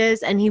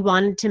 pages, and he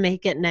wanted to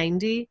make it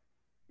 90.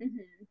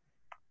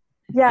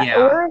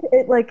 Yeah,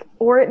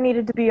 or it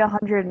needed to be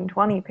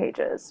 120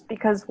 pages,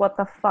 because what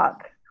the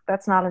fuck?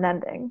 That's not an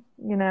ending,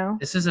 you know?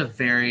 This is a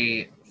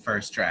very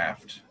first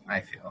draft,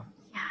 I feel.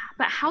 Yeah,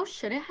 but how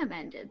should it have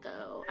ended,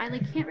 though? I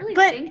can't really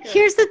think of...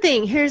 Here's the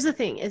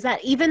thing, is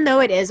that even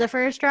though it is a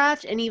first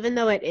draft, and even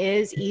though it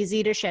is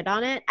easy to shit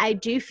on it, I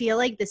do feel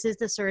like this is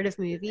the sort of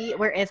movie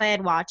where if I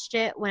had watched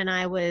it when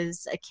I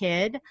was a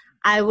kid,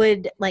 I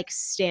would,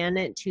 stan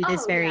it to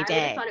this very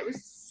day. I thought it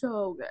was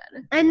so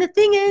good. And the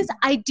thing is,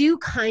 I do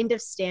kind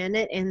of stan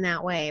it in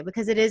that way,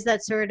 because it is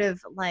that sort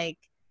of,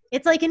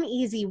 it's like an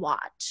easy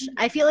watch.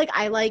 I feel like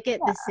I like it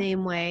the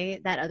same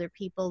way that other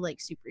people like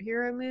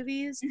superhero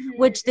movies,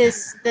 which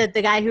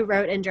the guy who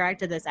wrote and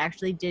directed this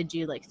actually did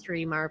do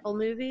 3 Marvel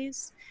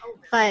movies.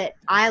 But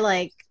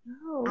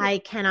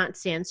I cannot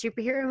stand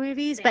superhero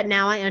movies, but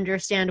now I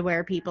understand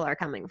where people are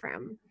coming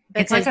from.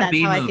 It's like a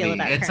B movie.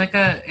 It's like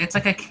a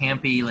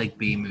campy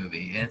B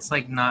movie. It's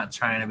not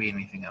trying to be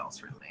anything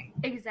else really.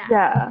 Exactly.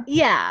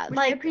 Yeah. Which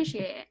I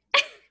appreciate.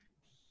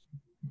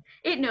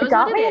 It knows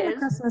got what me it in is. the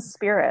Christmas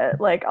spirit.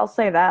 I'll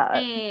say that.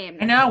 Same.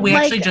 I know. We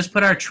actually just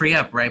put our tree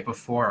up right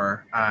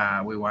before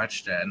we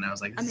watched it, and I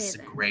was like, "This is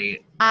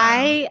great."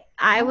 I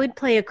would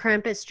play a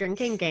Krampus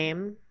drinking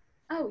game.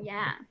 Oh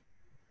yeah.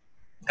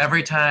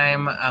 Every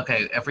time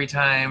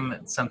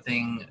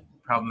something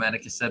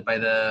problematic is said by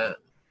the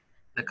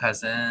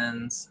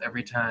cousins,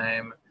 every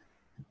time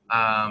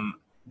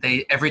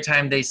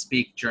they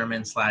speak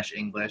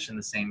German/English in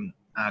the same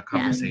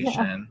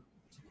conversation.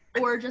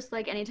 Or just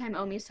anytime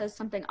Omi says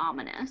something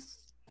ominous.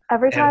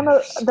 Every time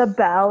the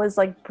bell is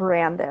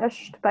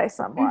brandished by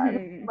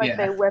someone,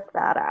 they whip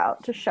that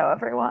out to show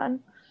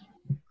everyone.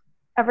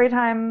 Every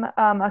time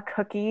a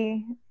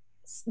cookie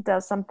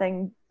does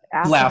something,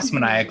 laughs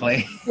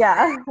maniacally.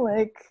 Yeah,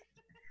 which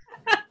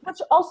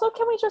also,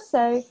 can we just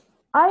say,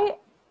 I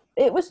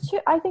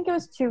think it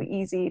was too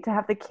easy to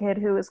have the kid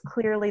who is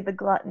clearly the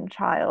glutton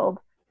child.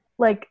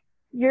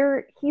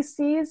 He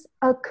sees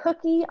a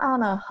cookie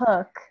on a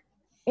hook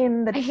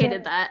in the I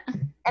hated that.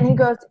 And he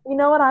goes, you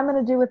know what I'm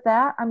going to do with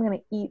that? I'm going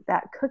to eat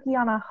that cookie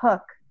on a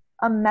hook,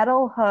 a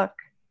metal hook.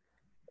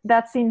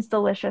 That seems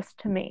delicious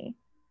to me.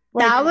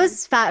 Like, that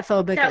was fat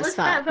phobic That as was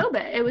fuck. fat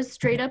phobic. It was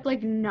straight up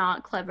like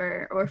not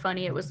clever or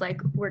funny. It was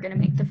like, we're gonna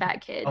make the fat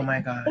kid. Oh my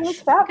it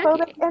was gosh. fat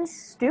Cookie. phobic and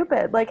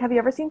stupid. Like, have you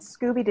ever seen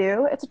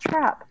Scooby-Doo? It's a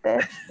trap,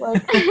 bitch.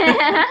 Like,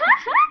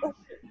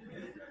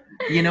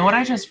 You know what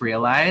I just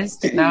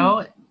realized,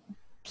 though?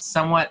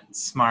 Somewhat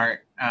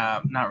smart.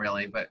 Not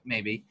really, but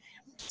maybe.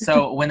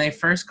 So when they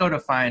first go to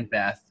find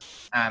Beth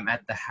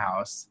at the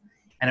house,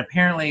 and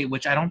apparently,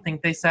 which I don't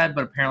think they said,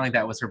 but apparently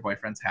that was her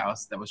boyfriend's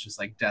house that was just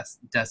like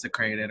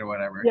desecrated or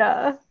whatever.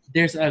 yeah.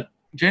 There's a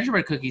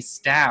gingerbread cookie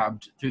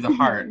stabbed through the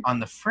heart on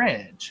the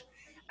fridge.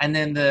 And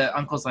then the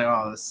uncle's like,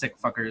 oh, the sick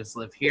fuckers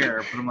live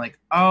here. But I'm like,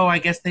 oh, I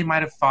guess they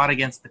might have fought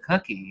against the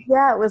cookie.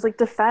 Yeah, it was like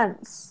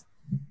defense.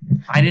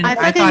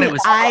 I thought it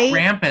was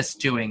Krampus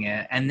doing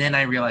it. And then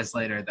I realized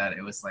later that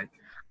it was like,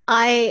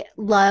 I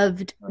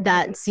loved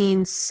that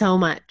scene so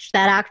much.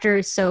 That actor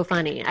is so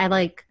funny.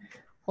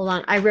 Hold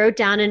on. I wrote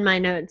down in my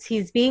notes,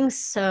 he's being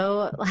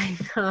so like,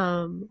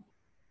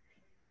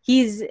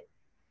 he's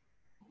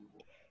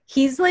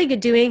like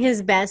doing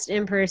his best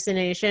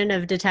impersonation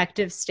of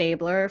Detective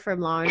Stabler from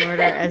Law and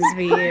Order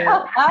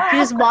SVU. He's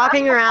just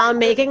walking around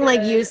making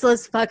like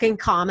useless fucking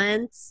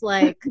comments,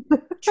 like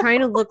trying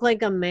to look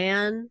like a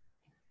man.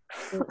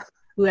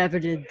 Whoever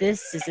did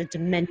this is a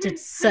demented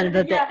son of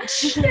a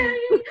bitch.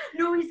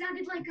 No, he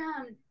sounded like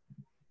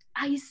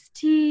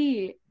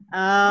Ice-T. Oh,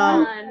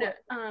 On,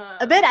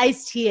 a bit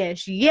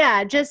Ice-T-ish.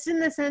 Yeah, just in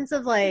the sense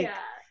of like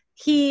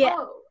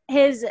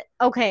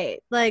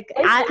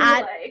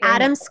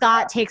Adam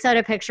Scott takes out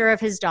a picture of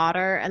his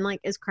daughter and like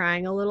is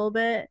crying a little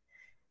bit,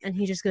 and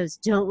he just goes,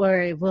 "Don't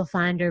worry, we'll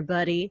find her,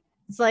 buddy."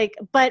 It's like,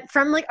 but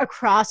from like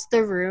across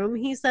the room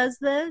he says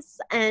this,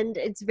 and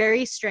it's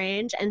very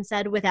strange and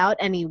said without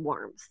any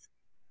warmth.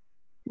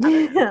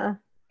 Yeah.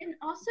 And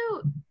also,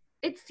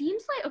 it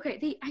seems like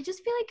I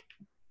just feel like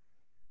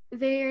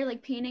they're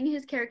like painting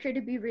his character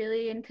to be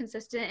really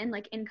inconsistent and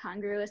like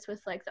incongruous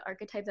with like the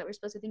archetype that we're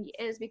supposed to think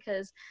he is,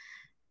 because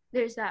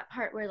there's that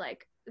part where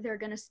like they're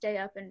gonna stay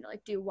up and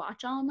like do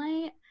watch all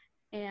night,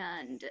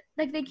 and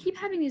like they keep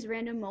having these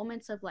random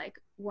moments of like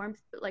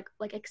warmth,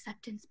 like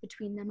acceptance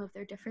between them of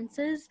their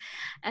differences,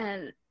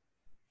 and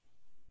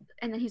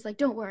then he's like,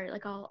 don't worry,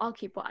 like I'll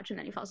keep watch, and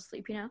then he falls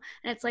asleep, and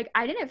it's like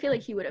I didn't feel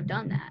like he would have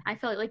done that. I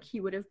felt like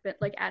he would have been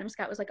like, Adam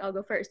Scott was like, I'll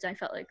go first, and I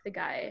felt like the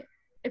guy,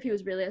 if he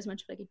was really as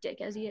much of like a dick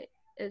as he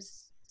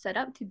is set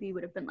up to be,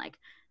 would have been like,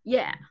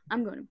 yeah,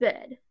 I'm going to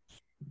bed.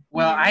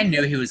 well, I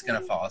knew he was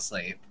gonna fall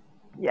asleep.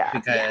 Yeah.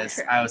 Because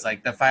I was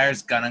like, the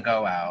fire's gonna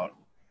go out,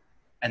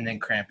 and then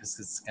Krampus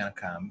is gonna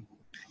come.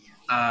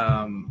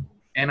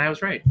 And I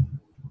was right.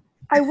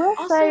 I will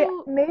say,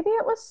 Also- maybe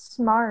it was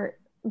smart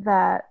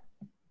that,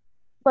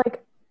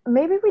 like,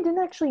 maybe we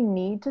didn't actually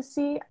need to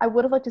see, I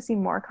would have liked to see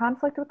more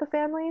conflict with the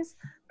families,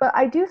 but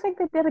I do think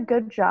they did a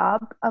good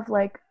job of,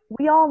 like,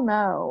 we all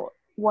know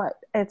what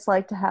it's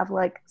like to have,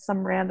 like,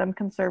 some random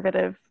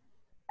conservative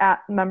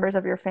members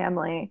of your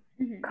family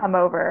come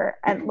over.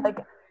 And, like,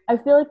 I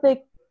feel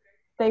like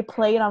they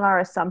played on our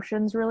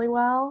assumptions really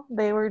well.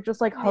 They were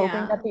just, like,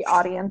 hoping that the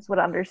audience would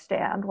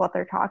understand what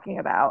they're talking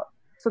about.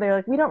 So they're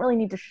like, we don't really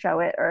need to show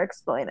it or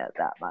explain it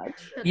that much.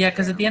 Yeah,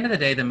 because at the end of the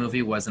day, the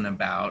movie wasn't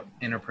about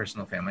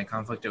interpersonal family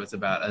conflict. It was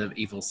about an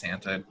evil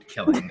Santa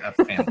killing a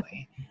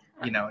family.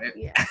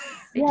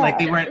 Like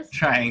they weren't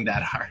trying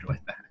that hard with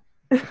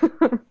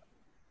that.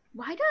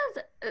 Why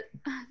does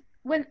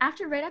when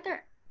after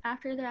they're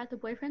at the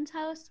boyfriend's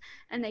house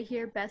and they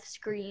hear Beth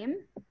scream,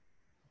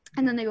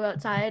 and then they go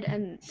outside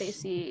and they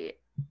see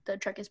the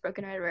truck is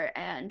broken or whatever,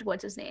 and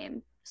what's his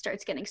name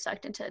starts getting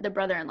sucked into, the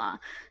brother-in-law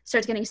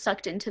starts getting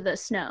sucked into the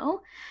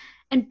snow,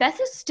 and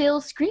Beth is still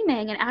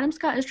screaming and Adam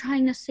Scott is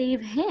trying to save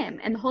him,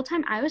 and the whole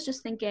time I was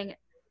just thinking,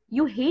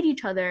 you hate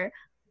each other,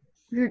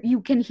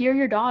 you can hear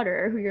your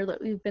daughter who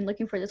you've been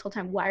looking for this whole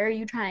time, why are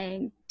you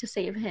trying to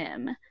save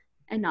him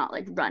and not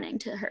like running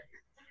to her?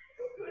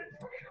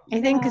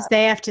 I think because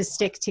they have to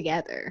stick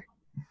together.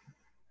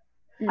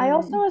 I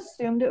also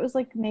assumed it was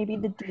like maybe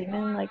the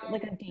demon, like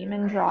a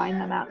demon drawing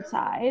them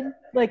outside.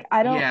 Like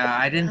I don't. Yeah,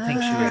 I didn't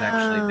think she was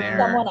actually there.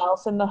 Someone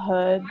else in the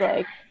hood,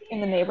 like in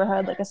the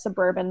neighborhood, like a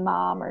suburban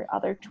mom or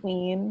other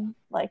tween,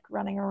 like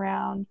running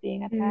around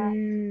being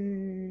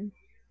attacked.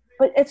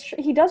 But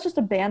he does just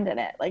abandon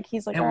it. Like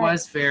he's like. It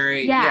was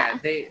very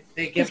They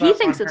give he up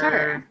thinks on it's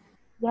her.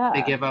 Yeah.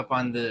 They give up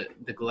on the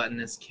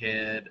gluttonous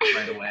kid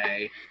right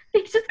away.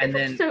 They just and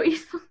give up then so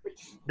easily.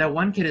 That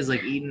one kid is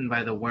like eaten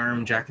by the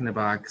worm Jack in the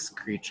Box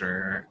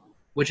creature,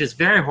 which is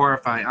very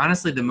horrifying.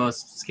 Honestly, the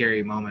most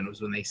scary moment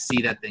was when they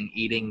see that thing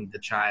eating the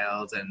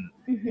child,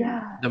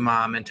 and the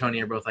mom and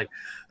Tony are both like,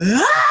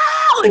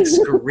 ah! Like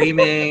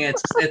screaming.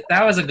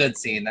 That was a good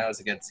scene.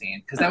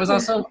 Because that was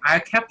also, I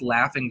kept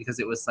laughing because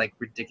it was like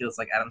ridiculous.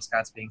 Like Adam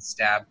Scott's being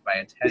stabbed by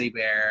a teddy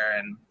bear,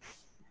 and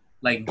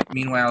like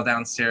meanwhile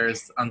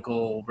downstairs,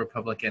 Uncle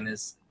Republican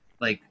is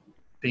like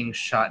being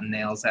shot in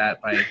nails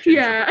at by a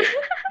Yeah.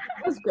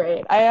 It was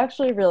great. I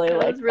actually really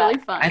liked it. It was really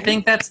fun. I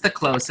think that's the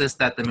closest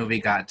that the movie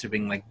got to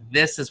being like,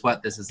 this is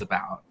what this is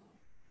about.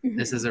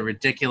 This is a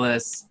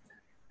ridiculous,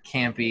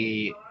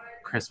 campy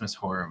Christmas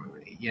horror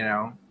movie, you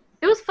know?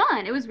 It was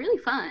fun. It was really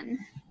fun.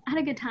 I had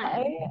a good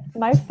time.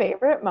 My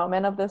favorite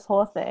moment of this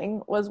whole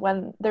thing was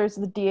when there's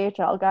the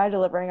DHL guy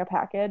delivering a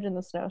package in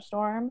the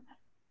snowstorm,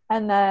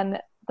 and then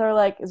they're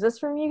like, "Is this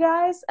from you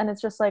guys?" And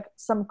it's just like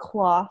some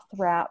cloth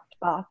wrapped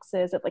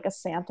boxes at like a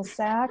Santa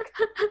sack,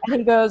 and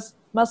he goes,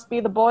 "Must be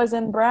the boys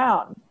in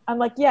brown." I'm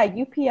like, "Yeah,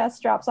 UPS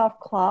drops off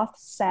cloth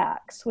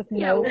sacks with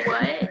no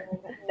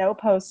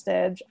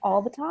postage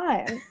all the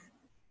time."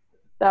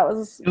 That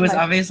was. It was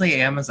obviously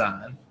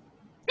Amazon.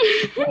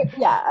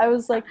 Yeah, I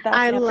was like,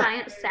 "That's a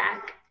giant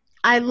sack."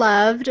 I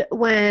loved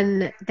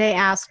when they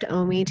asked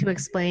Omi to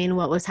explain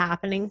what was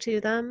happening to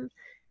them,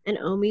 and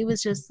Omi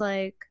was just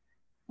like,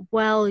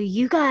 well,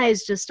 you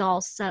guys just all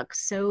suck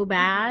so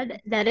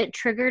bad that it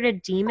triggered a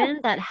demon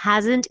that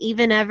hasn't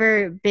even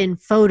ever been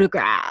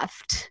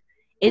photographed.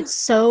 It's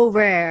so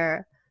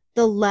rare,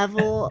 the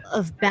level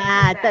of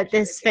bad that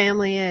this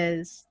family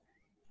is.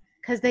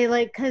 Because they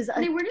weren't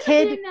even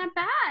being that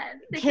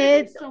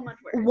bad. So much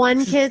worse.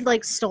 One kid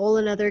like stole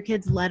another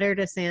kid's letter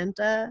to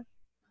Santa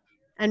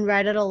and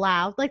read it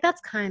aloud. Like, that's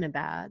kind of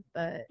bad,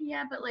 but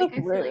yeah, but like, I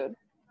feel like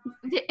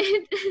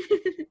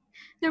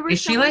there were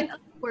so many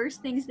worse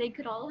things they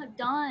could all have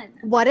done.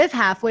 What if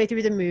halfway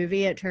through the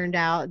movie it turned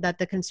out that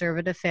the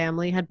conservative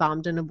family had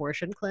bombed an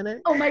abortion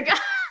clinic? Oh my god.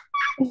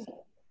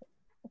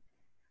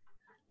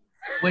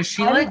 Was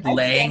she like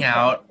laying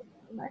out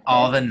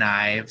all the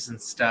knives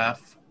and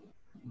stuff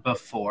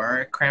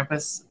before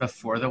Krampus,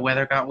 before the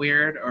weather got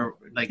weird, or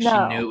like she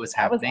knew it was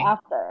happening? That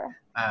was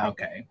after.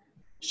 Okay.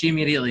 She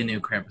immediately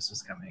knew Krampus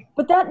was coming.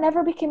 But that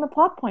never became a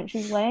plot point.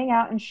 She's laying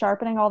out and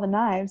sharpening all the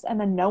knives, and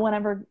then no one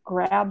ever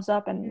grabs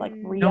up and like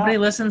Nobody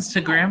listens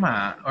to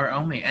Grandma or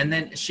Omi. And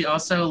then she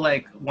also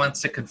like wants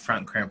to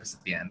confront Krampus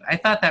at the end. I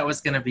thought that was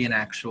going to be an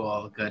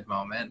actual good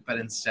moment, but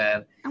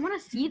instead I want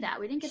to see that.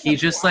 We didn't get he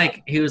just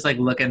like he was like,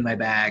 look in my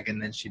bag,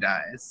 and then she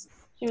dies.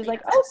 She was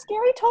like, oh,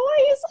 scary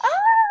toys.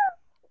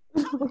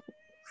 Ah!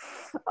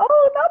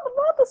 Oh,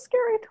 not the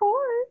scary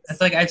toys.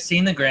 It's like, I've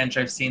seen The Grinch,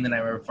 I've seen The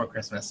Nightmare Before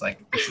Christmas. Like,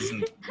 this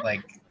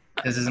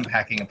isn't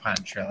packing a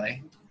punch,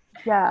 really.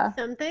 Yeah.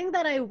 Something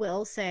that I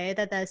will say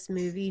that this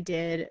movie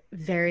did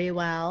very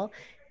well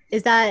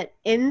is that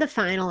in the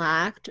final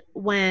act,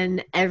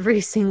 when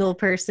every single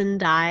person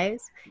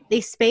dies,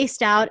 they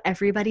spaced out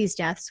everybody's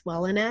deaths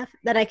well enough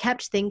that I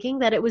kept thinking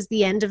that it was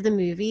the end of the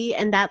movie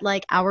and that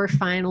like our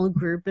final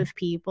group of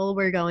people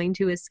were going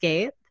to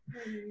escape.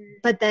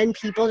 But then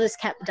people just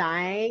kept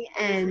dying,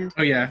 and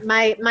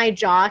my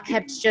jaw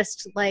kept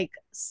just like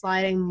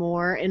sliding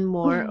more and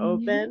more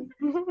open.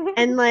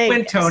 And like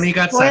when Tony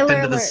got sucked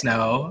into the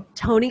snow.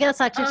 Tony got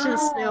sucked into the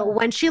snow.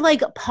 When she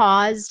like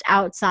paused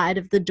outside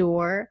of the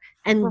door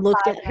and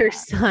looked at her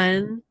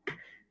son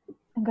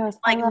and goes,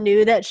 like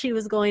knew that she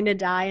was going to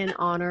die an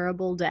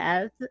honorable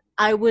death,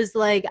 I was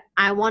like,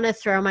 I want to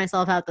throw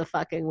myself out the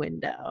fucking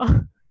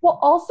window. Well,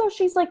 also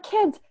she's like,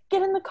 kids,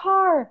 get in the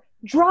car.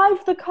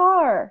 Drive the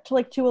car, to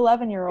like 2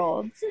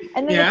 11-year-olds.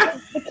 And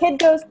then the kid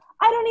goes,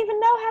 I don't even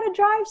know how to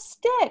drive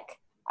stick.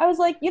 I was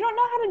like, you don't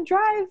know how to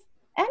drive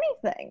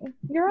anything.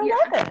 You're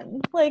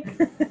 11. Like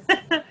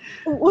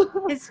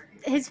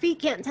his feet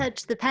can't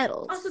touch the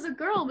pedals. Also, the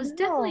girl was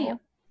definitely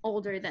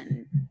older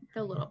than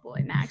the little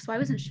boy, Max. Why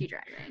wasn't she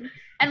driving?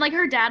 And like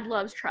her dad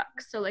loves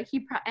trucks, so like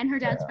and her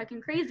dad's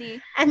fucking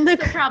crazy, and so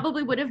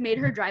probably would have made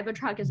her drive a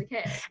truck as a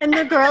kid. And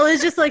the girl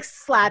is just like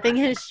slapping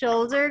his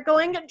shoulder,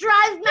 going,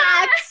 "Drive,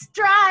 Max,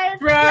 drive!"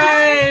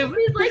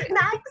 He's like,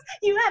 "Max,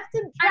 you have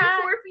to drive."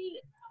 I'm 4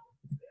 feet.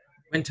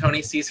 When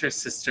Tony sees her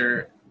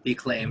sister be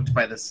claimed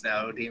by the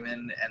snow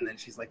demon, and then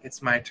she's like,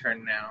 "It's my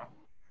turn now."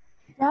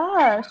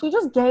 Yeah, she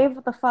just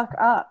gave the fuck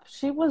up.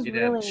 She was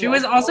really. She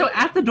was also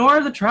at the door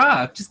of the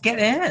truck. Just get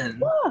in.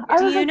 Yeah,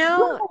 do you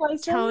know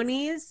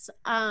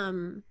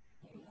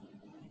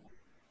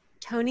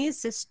Tony's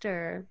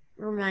sister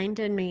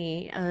reminded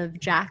me of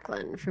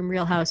Jacqueline from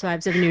Real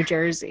Housewives of New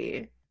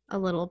Jersey a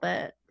little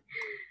bit.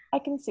 I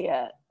can see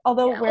it.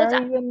 Although, where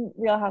are you in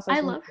Real Housewives?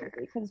 I love her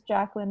because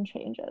Jacqueline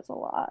changes a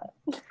lot.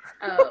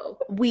 Oh,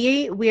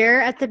 we're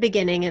at the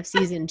beginning of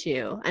season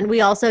 2, and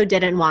we also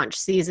didn't watch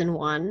season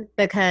 1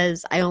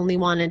 because I only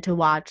wanted to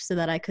watch so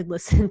that I could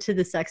listen to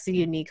the Sexy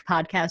Unique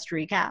podcast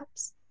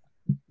recaps.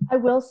 I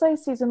will say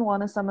season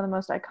 1 is some of the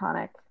most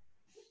iconic,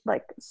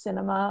 like,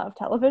 cinema of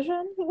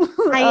television.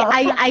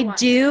 I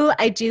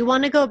do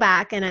want to go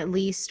back and at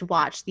least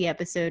watch the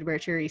episode where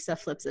Teresa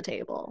flips a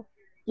table.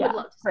 Yeah,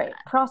 great.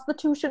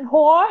 Prostitution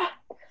whore.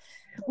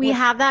 We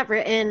have that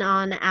written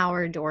on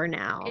our door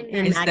now.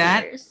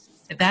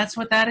 That's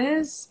what that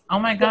is? Oh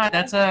my god,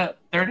 that's a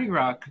 30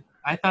 Rock.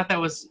 I thought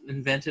that was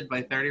invented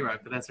by 30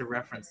 Rock, but that's a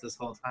reference this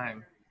whole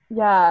time.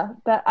 Yeah,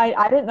 that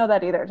I didn't know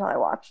that either until I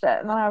watched it.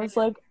 And then I was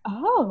like,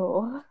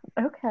 oh,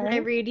 okay. Can I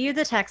read you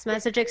the text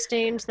message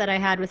exchange that I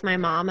had with my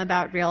mom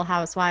about Real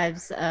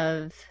Housewives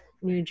of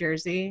New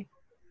Jersey?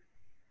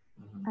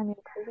 I mean,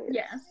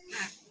 yes.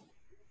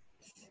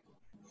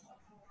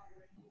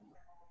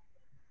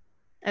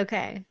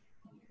 Okay.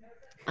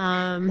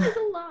 That's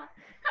a lot.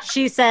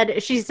 She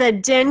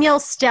said Danielle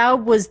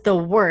Staub was the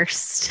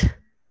worst.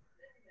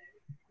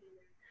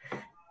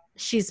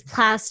 she's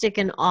plastic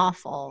and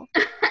awful.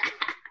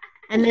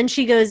 And then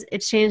she goes,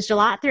 it's changed a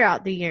lot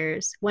throughout the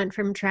years. Went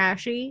from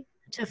trashy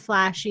to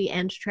flashy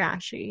and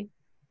trashy.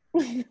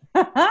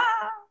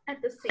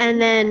 At the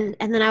same And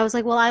then I was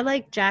like, well, I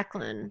like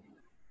Jacqueline.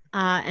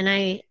 And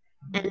I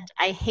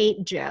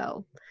hate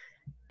Joe.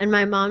 And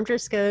my mom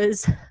just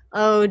goes,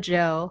 oh,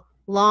 Joe,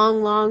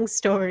 long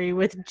story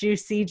with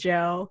Juicy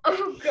Joe.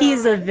 Oh, God.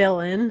 He's a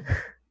villain.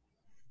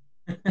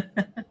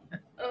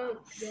 Oh,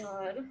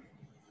 God.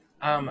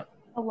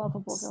 A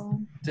lovable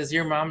villain. Does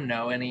your mom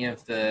know any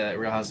of the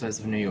Real Housewives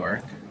of New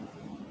York?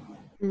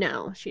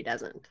 No, she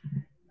doesn't.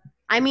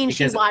 I mean,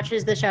 Because she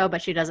watches the show,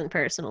 but she doesn't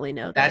personally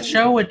know that them.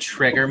 show would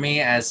trigger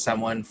me as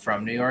someone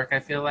from New York, I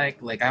feel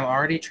like. Like, I'm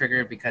already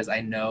triggered because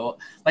I know,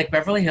 like,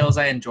 Beverly Hills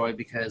I enjoy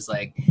because,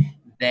 like,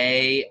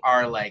 they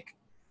are, like,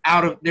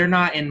 they're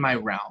not in my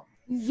realm.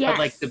 Yes. But,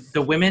 like,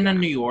 the women in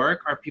New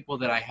York are people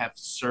that I have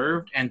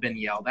served and been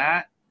yelled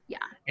at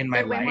in my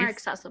They're way more life.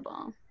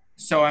 accessible.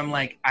 So I'm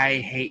like, I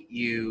hate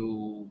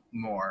you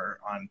more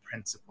on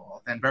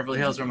principle than Beverly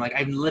Hills, where I'm like,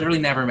 I've literally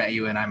never met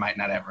you and I might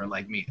not ever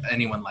like meet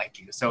anyone like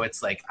you. So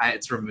it's like,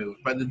 it's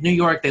removed. But in New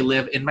York, they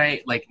live in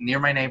my, like, near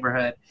my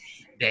neighborhood.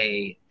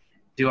 They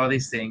do all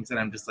these things and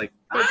I'm just like,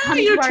 They come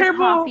to you're our terrible.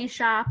 coffee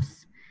shops.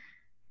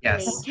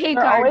 Yes. They take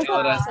They're our always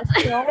jobs.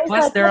 They're always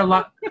Plus, like, there are a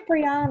 "Let's lot. get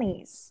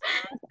Cipriani's."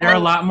 They're a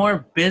lot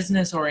more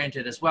business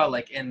oriented as well.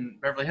 Like in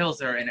Beverly Hills,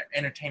 they're in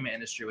entertainment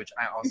industry, which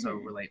I also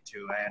relate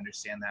to. I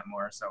understand that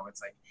more. So it's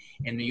like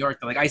in New York,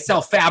 they're like, I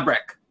sell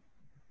fabric.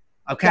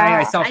 Okay, Yeah.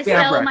 I sell I fabric.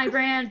 sell my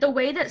brand. The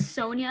way that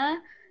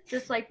Sonia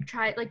just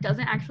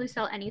doesn't actually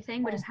sell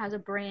anything, but just has a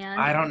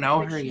brand. I don't know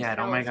which her she yet.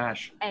 Oh my sells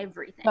gosh.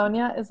 Everything.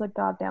 Sonia is a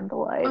goddamn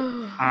delight.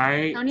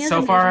 Sonia's So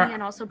amazing far,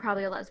 and also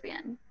probably a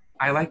lesbian.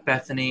 I like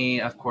Bethany,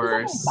 of She's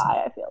course. a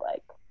guy, I feel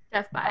like.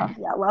 Jeff Bye.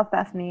 Yeah, love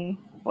Bethany.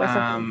 Voice of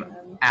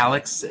reason.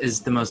 Alex is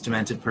the most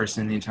demented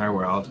person in the entire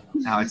world.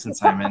 Alex and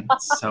Simon,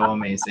 so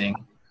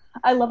amazing.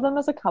 I love them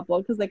as a couple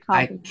because they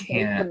compensate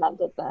can't.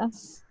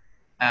 dementedness.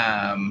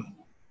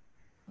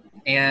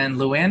 And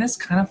Luann is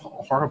kind of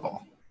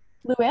horrible.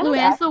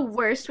 Luann's the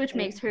worst, which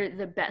makes her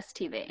the best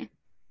TV.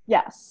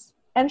 Yes.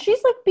 And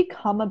she's like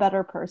become a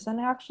better person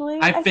actually.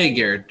 I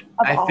figured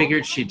all.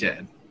 she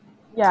did.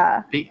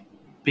 Yeah.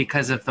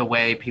 Because of the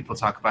way people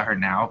talk about her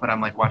now. But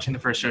I'm like watching the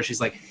first show.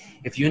 She's like,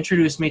 if you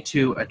introduce me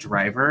to a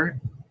driver,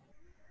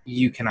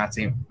 you cannot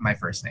say my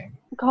first name.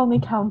 Call me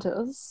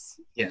Countess.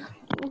 Yeah.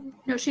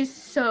 No, she's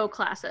so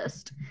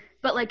classist,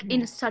 but like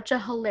in such a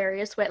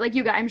hilarious way. Like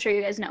I'm sure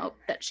you guys know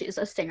that she's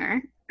a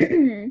singer. I've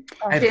She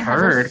has a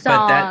heard, but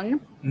that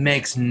song.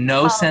 makes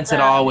no sense at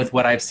all with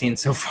what I've seen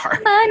so far.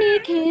 Money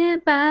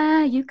can't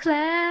buy you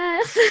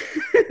class.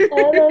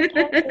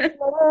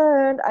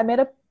 I made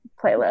a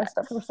playlist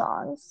of her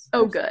songs.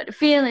 Oh, good.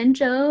 Feeling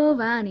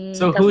Giovanni.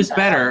 So who's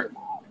better,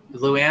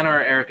 Luann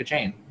or Erica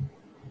Jane?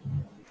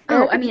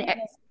 Oh, I mean,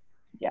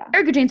 Yeah.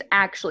 Erica Jane's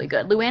actually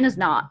good. Luann is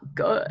not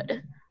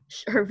good.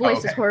 Her voice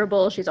is okay.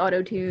 horrible. She's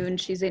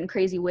auto-tuned. She's in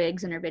crazy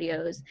wigs in her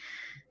videos.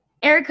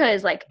 Erica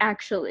is like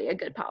actually a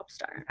good pop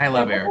star. I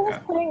love Erica was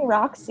Erica. playing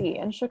Roxy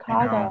in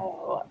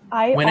Chicago.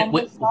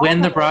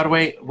 When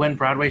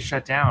Broadway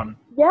shut down,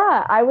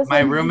 Yeah, I was.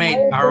 my like, roommate,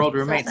 so our old so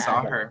roommate, sad.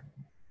 saw her.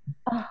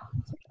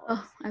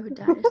 Oh, I would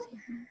die to see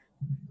her.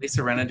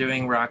 Lisa Rinna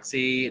doing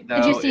Roxy. Though,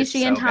 Did you see is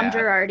she so and Tom bad.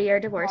 Girardi are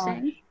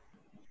divorcing?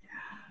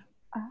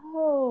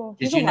 Oh.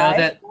 Did he's you know alive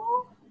that- now?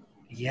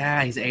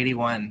 Yeah, he's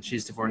 81.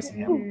 She's divorcing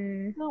him.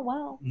 Mm. Oh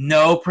wow.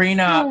 No Oh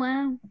prenup.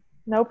 wow.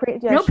 No No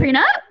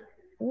prenup?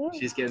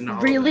 She's getting all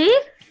of it. Really?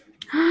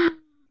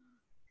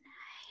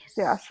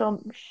 Yeah,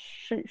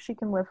 she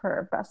can live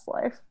her best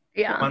life.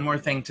 Yeah. One more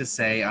thing to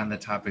say on the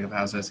topic of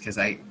housewives, because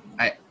I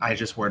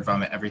just word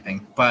vomit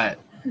everything. But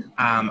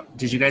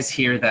did you guys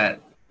hear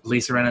that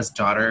Lisa Rinna's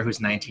daughter,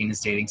 who's 19, is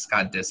dating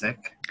Scott Disick?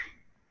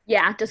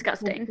 Yeah,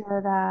 disgusting.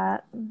 Hear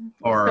that.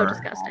 Or So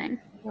disgusting.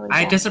 Really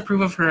I bad.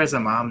 disapprove of her as a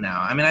mom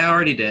now. I mean, I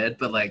already did,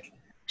 but like,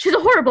 She's a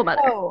horrible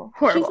mother. Oh,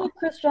 Horrible. she's like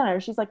Kris Jenner.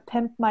 She's like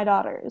pimp my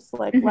daughters.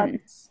 Like Mhm.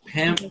 let's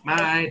pimp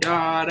my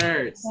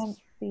daughters. pimp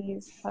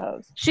these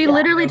hoes. She Yeah.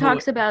 literally Who-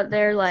 talks about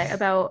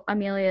about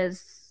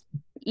Amelia's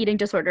eating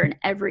disorder in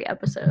every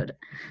episode.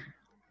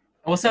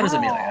 Well, so does Wow.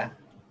 Amelia.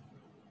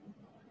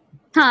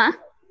 Huh?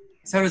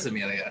 So does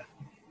Amelia.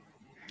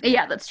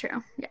 Yeah, that's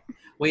true. Yeah.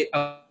 Wait,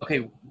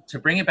 okay. To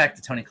bring it back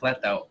to Toni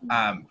Collette, though,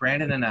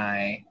 Brandon and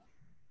I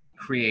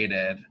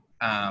created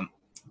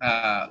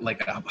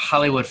like a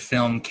Hollywood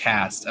film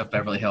cast of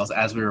Beverly Hills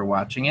as we were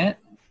watching it,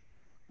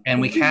 and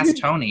we cast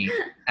Toni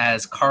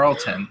as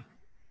Carlton,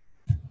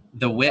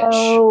 the witch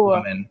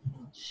woman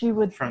She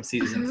would from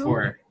season Who?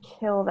 4,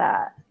 kill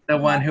that. the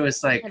one who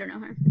is like, I don't know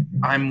her.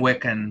 I'm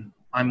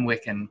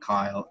Wiccan,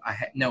 Kyle.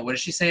 No, what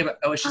does she say about?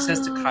 Oh, she says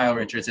to Kyle Oh.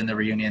 Richards in the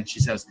reunion. She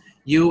says,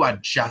 "You are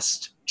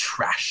just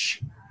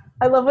trash."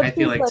 I love it. I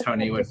feel like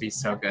Toni would be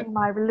so good.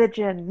 My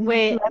religion.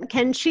 Wait,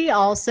 can she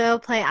also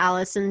play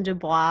Alison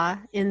Dubois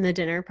in the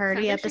dinner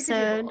party Sounds like she could do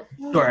episode?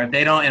 both. Sure,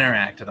 they don't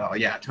interact at all.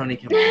 Yeah, Toni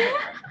can.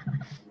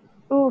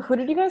 Ooh, who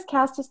did you guys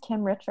cast as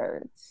Kim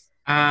Richards?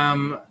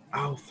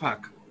 Oh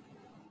fuck.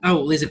 Oh,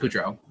 Lisa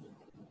Kudrow.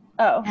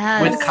 Oh,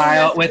 Yes. With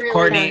Kyle, That's with really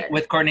Courtney, good.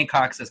 with Courtney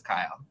Cox as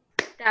Kyle.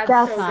 That's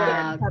that's so Fuck.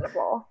 good.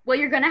 incredible. Well,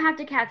 you're gonna have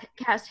to cast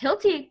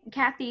Kathy.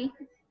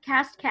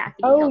 Cast Kathy.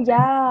 Oh Hilton.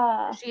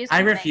 yeah. She is I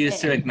from refuse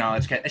to AA.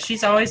 acknowledge Kat.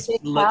 She's always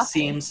Big Kathy.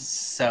 seems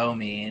so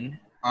mean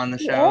on the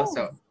She show, is.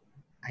 so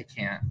I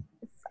can't.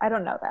 I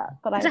don't know that,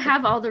 but I To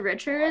have all the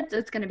Richards,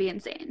 it's gonna be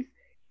insane.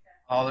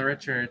 All the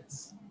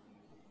Richards.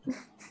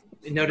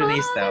 No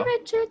Denise all though. the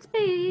Richards,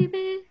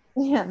 baby.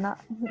 yeah, not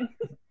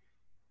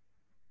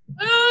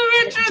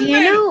Oh, Richards. Do you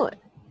know?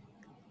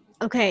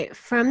 Okay,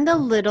 from the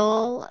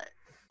little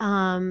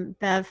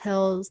Bev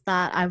Hills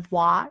that I've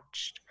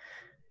watched,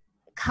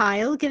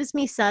 Kyle gives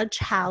me such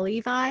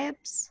Hallie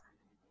vibes.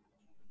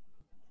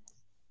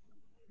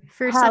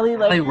 For some, Hallie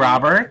like Hallie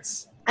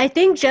Roberts? I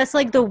think just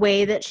like the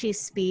way that she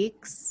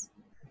speaks.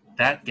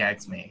 That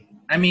gags me.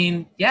 I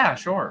mean, yeah,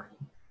 sure.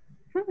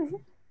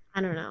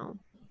 I don't know.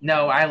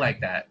 No, I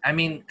like that. I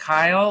mean,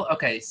 Kyle.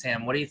 Okay,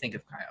 Sam, what do you think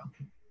of Kyle?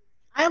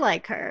 I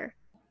like her.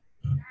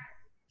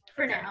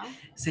 For now.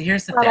 So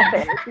here's the subtle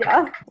thing.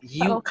 phase,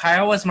 yeah.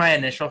 Kyle was my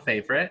initial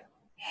favorite.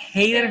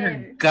 Hated her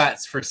Same.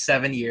 guts for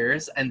 7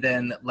 years, and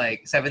then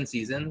like 7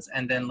 seasons,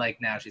 and then like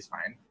now she's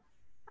fine.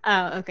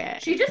 Oh, okay.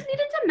 She just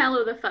needed to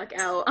mellow the fuck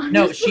out. Honestly.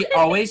 No, she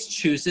always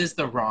chooses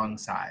the wrong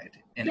side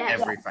in Yes.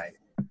 every fight,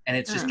 and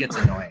it just Oh. gets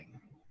annoying.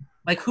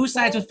 Like, who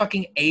sides with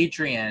fucking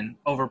Adrian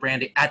over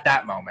Brandy at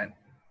that moment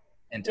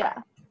in time?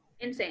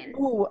 Yeah. Insane.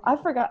 Ooh, I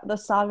forgot the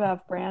saga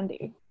of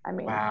Brandy. I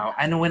mean, Wow.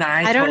 And when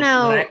I I don't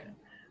told- know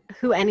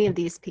who any of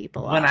these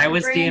people when are. I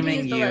was Brandy DMing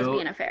is the you,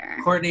 lesbian affair.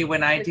 Courtney,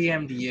 when I Which-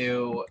 DM'd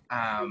you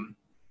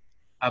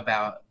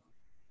about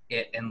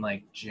it in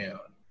like June,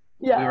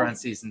 yeah. we were on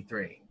season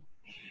 3,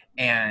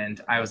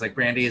 and I was like,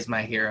 Brandy is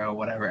my hero,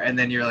 whatever. And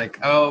then you're like,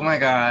 oh my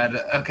god,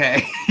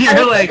 okay.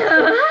 You're like,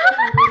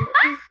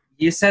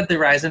 you said the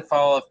rise and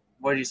fall of,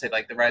 what did you say?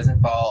 Like the rise and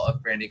fall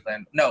of Brandy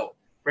Glen. No,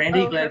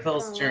 Brandy Oh, her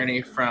Glenville's fall.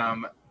 journey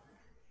from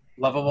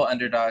lovable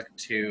underdog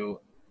to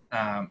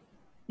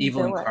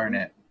evil Villain.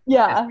 incarnate. Is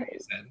Yeah. what you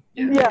said.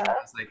 Yeah. I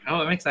was like,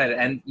 oh, I'm excited.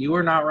 And you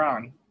were not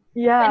wrong.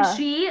 Yeah. And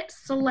she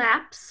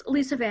slaps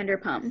Lisa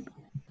Vanderpump.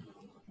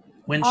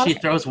 When she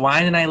throws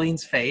wine in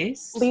Eileen's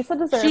face. Lisa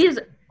deserves She's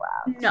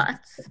slapped.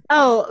 nuts.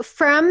 Oh,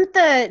 from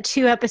the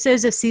 2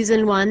 episodes of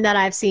season 1 that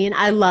I've seen,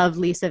 I love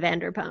Lisa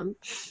Vanderpump.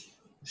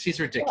 She's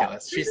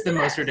ridiculous. She's She's the the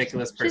most best.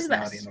 ridiculous She's the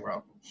personality best. in the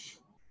world.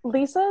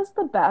 Lisa is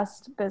the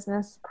best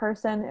business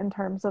person in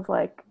terms of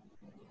like,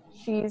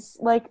 she's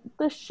like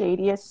the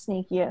shadiest,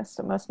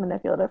 sneakiest, most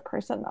manipulative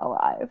person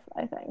alive,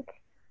 I think.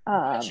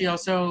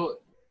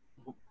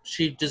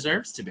 She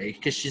deserves to be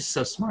because she's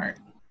so smart.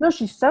 No,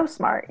 she's so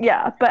smart.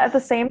 Yeah, but at the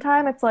same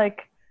time, it's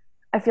like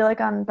I feel like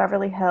on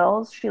Beverly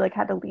Hills, she like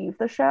had to leave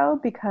the show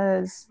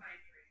because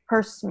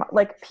her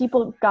like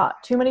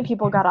too many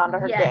people got onto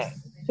her Yes.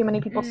 game. Too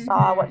many people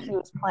saw what she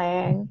was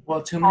playing.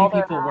 Well, too many All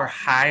their people were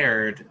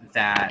hired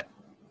that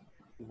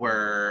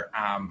were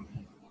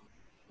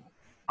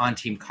on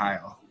Team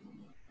Kyle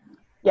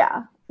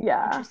Yeah,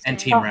 yeah. and Interesting.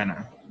 Team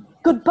Renna.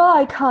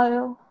 Goodbye,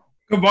 Kyle.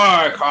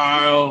 Goodbye,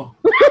 Kyle.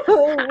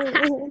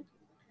 You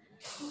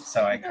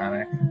So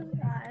iconic.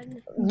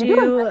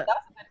 Do that's a good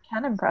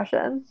Ken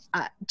impression.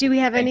 do we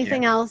have Thank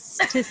anything you. else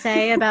to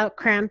say about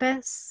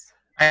Krampus?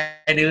 I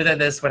knew that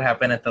this would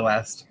happen at the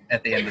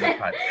end of the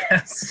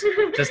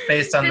podcast, just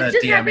based on This the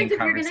just happens DMing if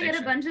you're gonna get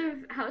a conversation. bunch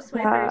of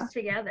housewifers Yeah.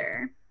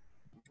 together.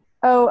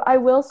 Oh, I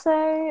will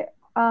say,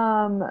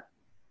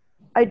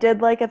 I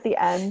did like at the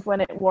end when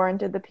it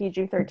warranted the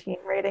PG-13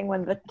 rating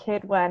when the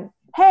kid went,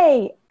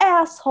 "Hey,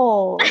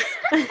 assholes!"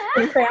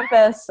 to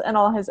Krampus and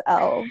all his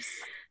elves.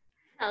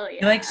 Hell yeah.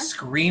 He like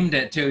screamed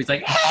it too. He's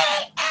like,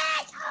 "Hey,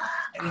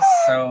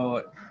 asshole!"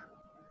 It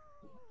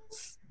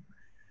was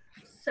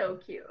So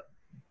cute.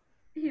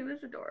 He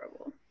was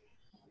adorable.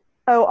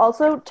 Oh,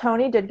 also,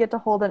 Tony did get to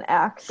hold an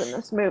axe in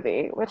this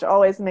movie, which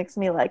always makes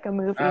me like a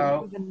movie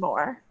Oh. even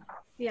more.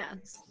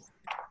 Yes.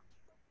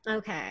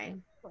 Okay.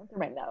 Going through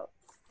my notes.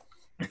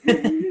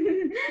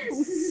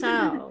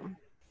 So,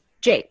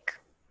 Jake,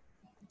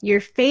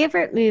 your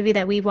favorite movie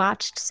that we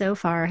watched so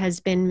far has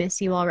been Miss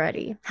You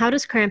Already. How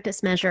does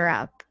Krampus measure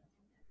up?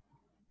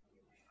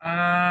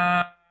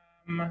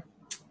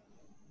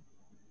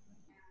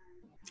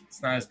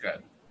 It's not as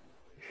good.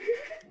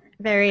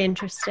 Very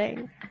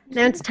interesting.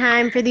 Now it's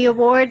time for the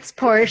awards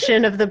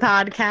portion of the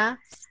podcast.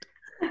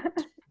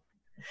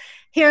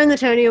 Here on the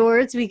Tony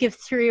Awards, we give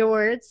 3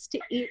 awards to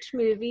each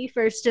movie,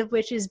 first of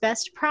which is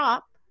Best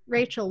Prop.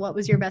 Rachel, what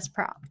was your best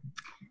prop?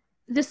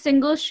 The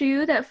single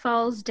shoe that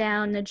falls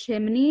down the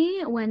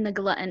chimney when the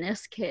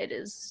gluttonous kid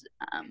is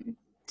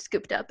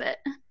scooped up it.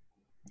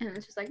 And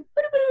it's just like,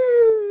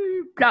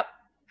 plop.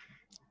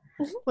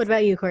 What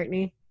about you,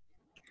 Courtney?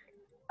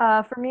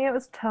 For me, it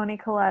was Toni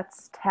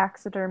Collette's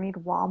taxidermied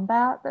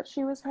wombat that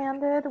she was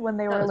handed when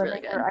they That were was living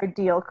really good. their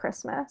ideal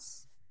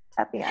Christmas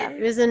at the It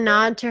end. was a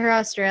nod to her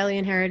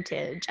Australian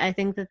heritage. I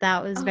think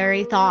that was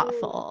very Oh.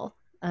 thoughtful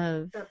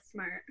of That's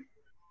smart.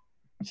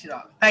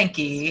 Thank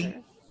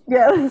you.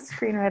 Yeah, the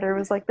screenwriter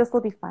was like, "This will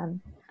be fun."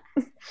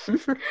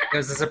 It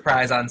was a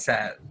surprise on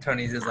set.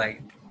 Tony's just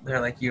like, They're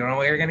like, you don't know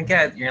what you're gonna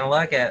get. You're gonna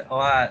like it a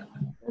lot.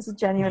 It was a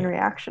genuine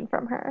reaction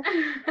from her.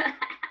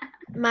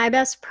 My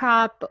best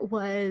prop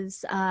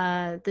was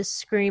the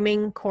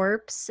screaming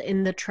corpse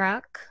in the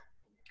truck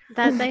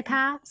that they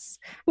pass,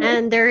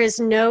 and there is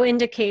no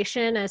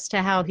indication as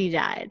to how he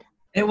died.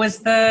 It was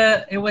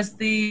the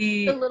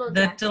little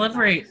Jackson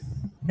delivery. box.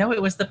 No,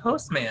 it was the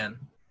postman.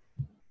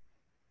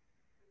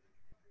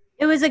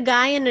 It was a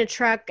guy in a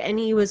truck, and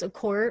he was a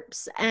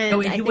corpse. And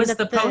No, I he think was that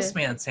the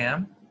postman,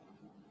 Sam.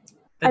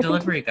 The I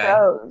delivery think he guy.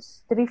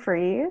 froze. Did he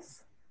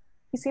freeze?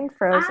 He seemed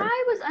frozen.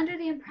 I was under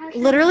the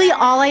impression. Literally, that-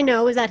 all I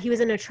know is that he was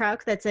in a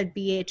truck that said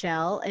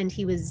BHL, and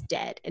he was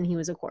dead, and he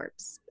was a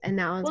corpse. And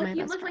that was Well, my he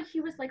best looked prop. like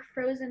he was like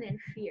frozen in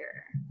fear.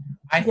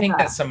 I think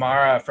Yeah. that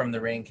Samara from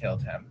The Ring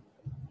killed him.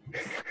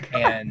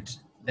 And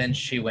then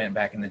she went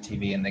back in the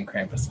TV, and then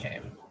Krampus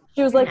came.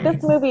 She was like,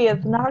 this movie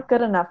is not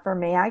good enough for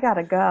me. I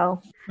gotta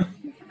go.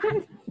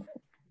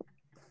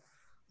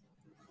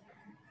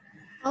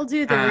 I'll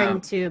do the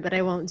ring too, but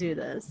I won't do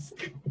this.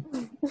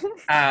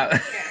 Uh,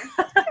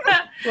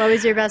 What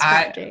was your best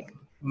prop, Jake?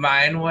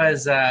 Mine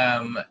was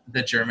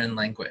the German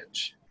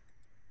language,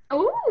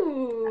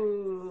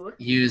 Ooh.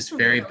 used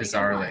very Really good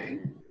bizarrely.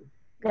 one.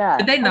 Yeah.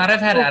 Could they not have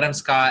had Adam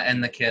Scott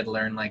and the kid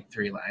learn like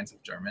 3 lines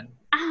of German?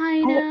 I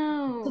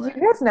know. Did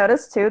you guys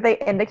notice too? They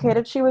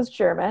indicated she was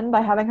German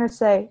by having her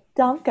say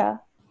 "Danke"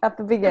 at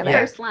the beginning. Yeah.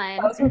 First line.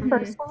 That was her Mhm.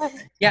 first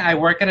line. Yeah, I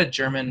work at a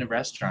German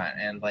restaurant,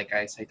 and like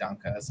I say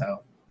Danke,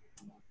 so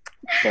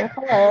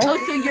Hello.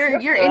 Oh, so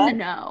you're in the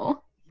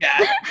know.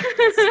 yeah.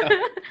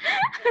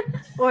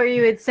 Or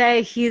you would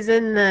say he's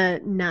in the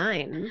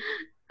 9.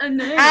 And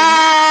then-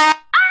 Ah!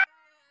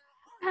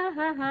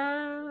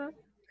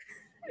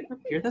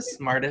 You're the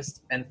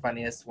smartest and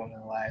funniest woman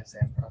alive,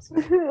 Sam Frost.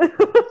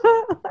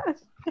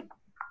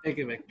 Take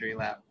a victory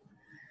lap.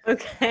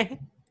 Okay.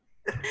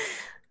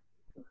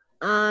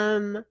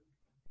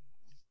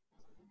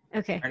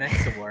 Okay. Our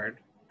next award.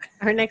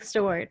 Our next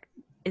award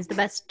is the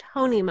best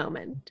Tony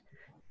moment.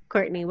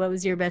 Courtney, what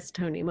was your best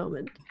Tony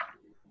moment?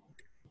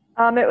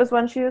 It was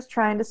when she was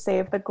trying to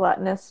save the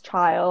gluttonous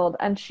child,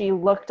 and she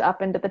looked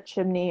up into the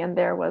chimney, and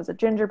there was a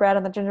gingerbread,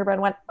 and the gingerbread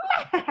went,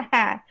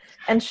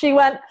 and she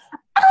went,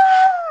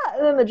 ah!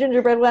 And then the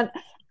gingerbread went,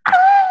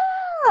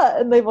 ah!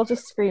 And they both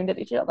just screamed at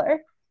each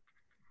other.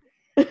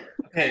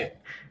 Okay,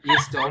 you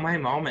stole my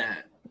moment.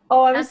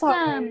 Oh, I'm That's,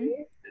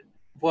 sorry.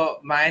 Well,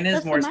 mine is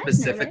That's more the Meisner,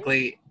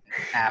 specifically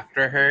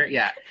after her.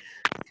 Yeah.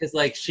 Because,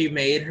 like, she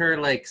made her,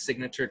 like,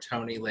 signature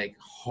Tony, like,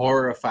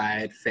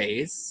 horrified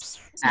face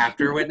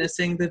after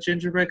witnessing the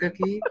gingerbread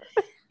cookie.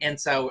 And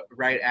so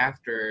right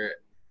after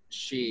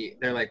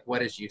they're like, what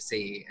did you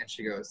see? And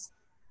she goes,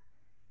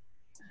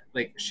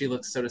 like, she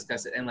looks so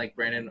disgusted. And, like,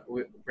 Brandon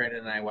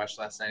and I watched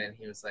last night, and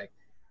he was like,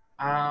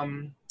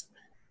 I'm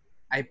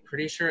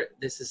pretty sure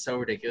this is so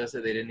ridiculous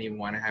that they didn't even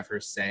want to have her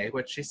say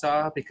what she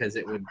saw because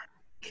it would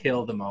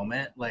kill the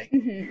moment. Like,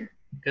 Mhm.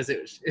 because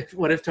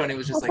what if Tony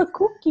was just What's like, a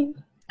cookie?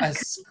 a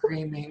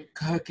screaming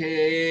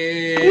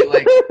cookie?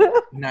 Like,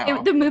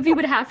 no. The movie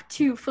would have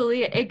to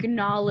fully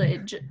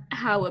acknowledge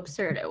how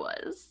absurd it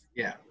was.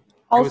 Yeah.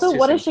 Also, too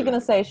what is she soon for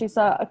gonna say? She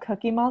saw a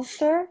cookie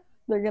monster?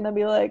 They're gonna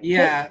be like,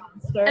 Yeah. "Cookie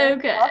monster."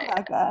 Okay. Love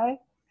that guy.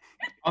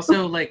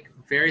 Also, like,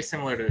 very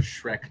similar to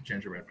Shrek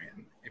Gingerbread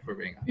Man, if we're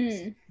being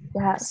honest. Mm.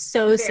 Yes.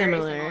 So Very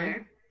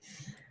similar.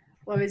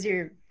 What was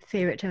your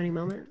favorite Tony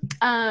moment?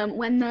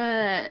 When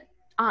the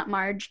Aunt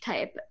Marge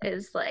type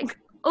is like,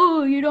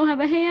 "Oh, you don't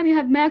have a ham.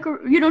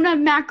 You don't have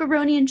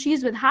macaroni and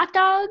cheese with hot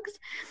dogs."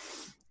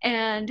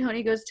 And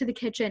Tony goes to the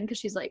kitchen because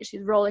she's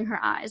rolling her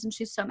eyes and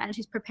she's so mad and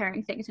she's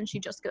preparing things and she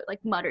just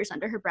mutters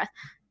under her breath,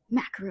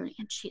 "Macaroni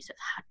and cheese with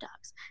hot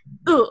dogs."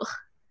 Ugh.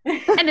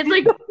 And it's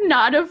like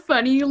not a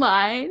funny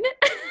line,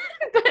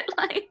 but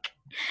like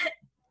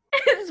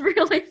it's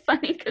really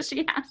funny because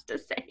she has to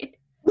say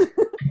it.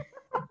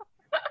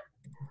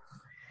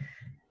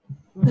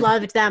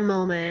 Loved that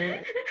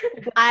moment.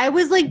 I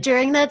was like,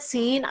 during that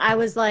scene, I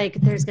was like,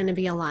 there's going to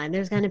be a line.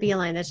 There's going to be a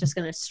line that's just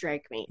going to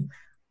strike me.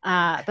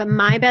 But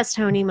my best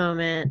Tony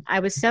moment, I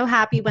was so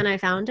happy when I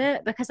found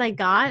it because I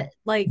got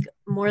like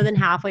more than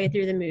halfway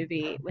through the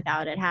movie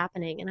without it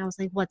happening. And I was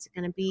like, what's it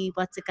going to be?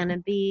 What's it going to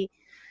be?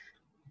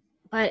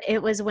 But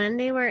it was when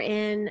they were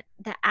in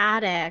the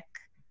attic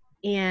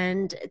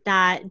and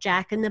that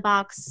Jack in the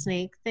Box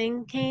snake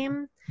thing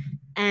came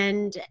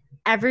and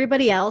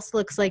everybody else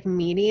looks like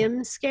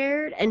medium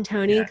scared and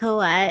Toni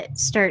Collette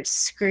starts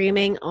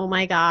screaming, oh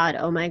my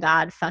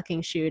God,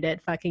 fucking shoot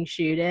it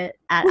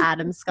at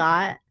Adam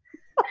Scott.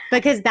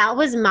 Because that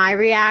was my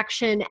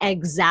reaction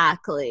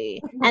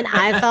exactly. And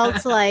I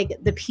felt like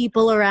the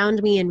people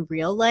around me in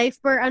real life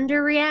were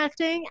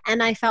underreacting.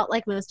 And I felt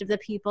like most of the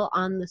people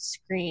on the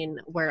screen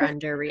were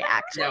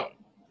underreacting. No, I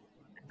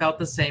felt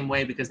the same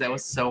way because that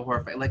was so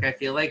horrifying. Like, I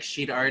feel like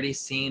she'd already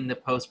seen the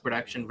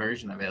post-production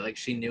version of it. Like,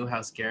 she knew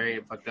how scary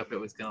and fucked up it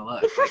was going to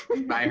look.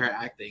 Like, by her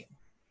acting.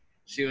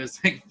 She was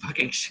like,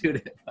 fucking shoot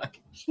it.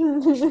 Fucking.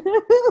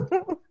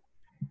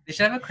 They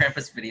should have a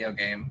Krampus video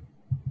game.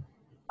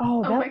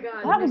 Oh, Oh my God,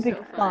 that that'd would be be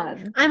so fun.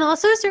 fun. I'm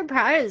also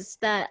surprised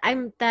that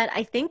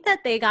I think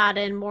that they got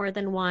in more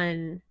than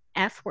one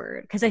F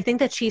word because I think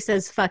that she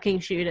says fucking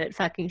shoot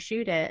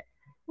it.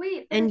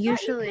 Wait, but And I thought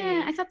usually-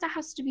 I thought that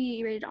has to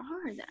be rated R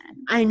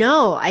then. I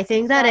know. I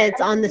think that Sorry,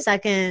 it's I on the think-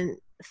 second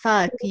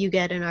fuck you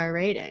get an R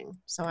rating.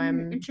 So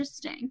I'm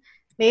Interesting.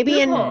 maybe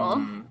in Loophole.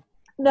 Mm.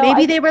 No,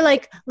 maybe I they were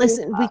like,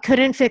 listen, we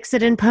couldn't fix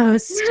it in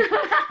post.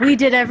 We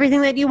did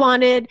everything that you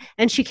wanted,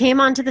 and she came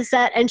onto the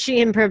set and she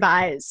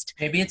improvised.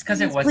 Maybe it's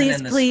because it Please, wasn't please,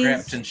 in the please.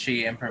 script and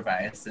she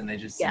improvised and they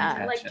just didn't Yeah.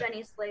 catch Like it.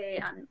 Jenny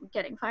Slate on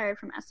getting fired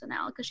from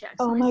SNL because she Oh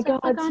accidentally my said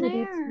god, fuck on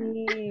air.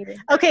 TBT.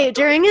 Okay,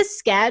 during a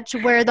sketch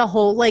where the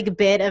whole like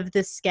bit of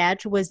the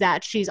sketch was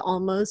that she's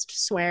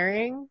almost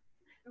swearing.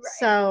 Right.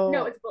 So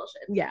No, it's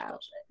bullshit. It's yeah.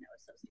 bullshit. No,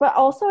 it's so stupid. But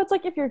also, it's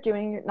like if you're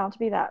doing, not to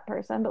be that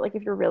person, but like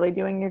if you're really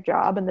doing your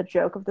job and the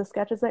joke of the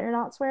sketch is that you're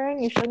not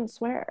swearing, you shouldn't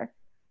swear.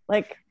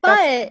 Like,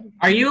 But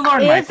Are you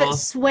Lorne if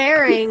Michaels?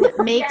 swearing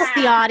makes Yeah,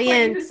 the like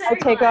audience you said. I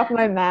take off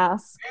my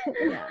mask.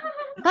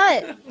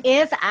 But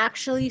if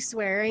actually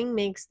swearing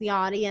makes the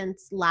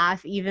audience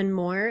laugh even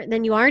more,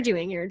 then you are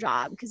doing your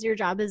job because your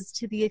job is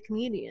to be a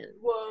comedian.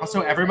 Whoa.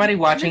 Also, everybody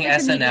watching She's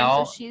a comedian,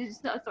 SNL so she's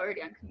the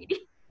authority on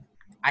comedian.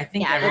 I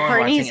think Yeah, but everyone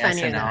Courtney's watching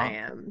funnier than I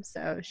SNL. am,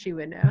 so she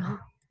would know.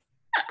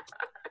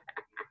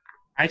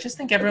 I just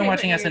think everyone Okay,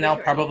 watching but you're SNL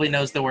Courtney. probably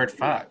knows the word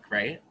fuck,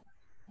 right?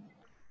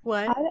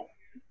 What?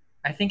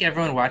 I think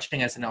everyone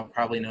watching SNL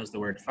probably knows the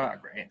word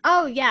fuck, right?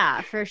 Oh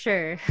yeah, for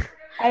sure.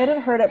 I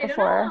hadn't heard it I don't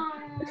before.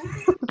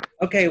 know.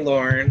 Okay,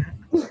 Lauren.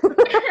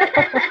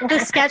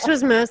 The sketch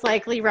was most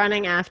likely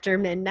running after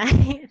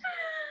midnight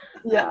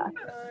Yeah.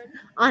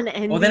 on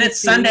NBC. Well, then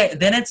it's Sunday.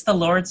 Then it's the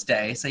Lord's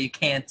Day, so you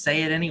can't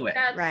say it anyway.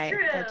 That's Right,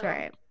 true. that's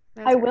right.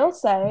 That's I right. will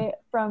say,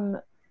 from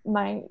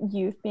my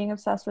youth being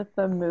obsessed with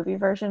the movie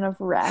version of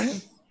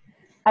Rent,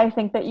 I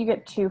think that you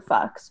get 2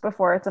 fucks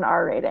before it's an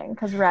R rating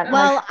because Rent.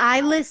 Well,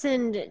 I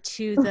listened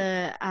to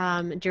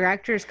the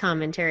director's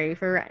commentary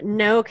for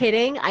no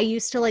kidding. I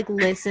used to like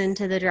listen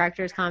to the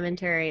director's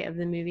commentary of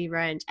the movie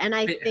Rent, and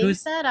I Wait, think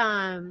who's- that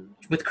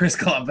With Chris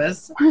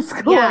Columbus.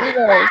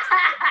 Yeah.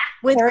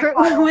 with Harry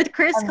Potter with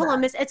Chris and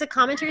Columbus, it's a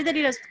commentary that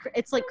he does.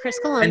 It's like Chris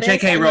Columbus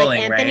J.K. like,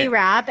 Rowling, Anthony right?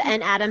 Rapp,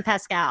 and Adam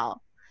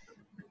Pascal.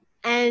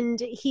 And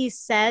he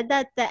said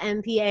that the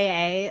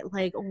MPAA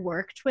like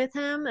worked with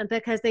him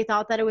because they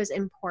thought that it was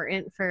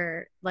important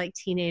for like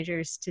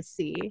teenagers to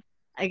see,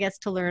 I guess,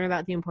 to learn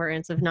about the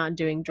importance of not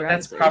doing But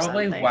drugs. that's or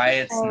probably something. why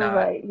it's Oh, not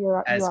right.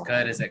 You're as right.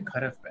 good as it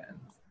could have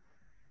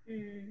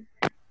been.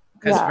 Mm.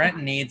 Because Yeah. Rent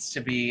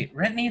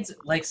needs,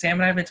 like Sam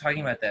and I have been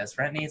talking about this,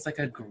 Rent needs like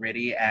a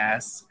gritty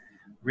ass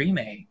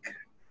remake.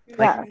 Like,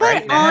 Yeah. But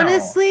right now.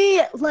 honestly,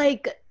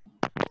 like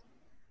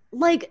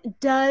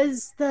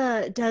does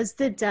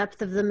the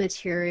depth of the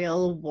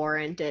material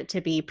warrant it to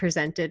be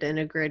presented in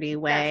a gritty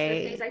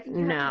way? That's the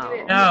thing, I think you have to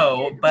do it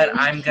No, but really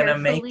I'm gonna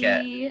make it.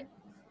 carefully,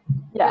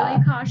 Yeah.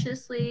 really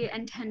cautiously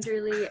and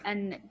tenderly,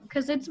 and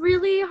because it's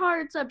really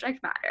hard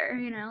subject matter,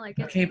 you know, like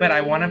it's Okay, but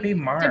I wanna really be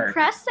Mark.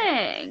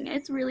 depressing.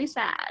 It's really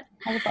sad.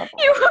 I would love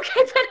that. You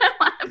okay? But I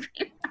want to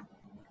be.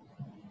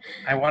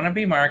 I want to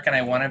be Mark and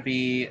I want to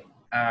be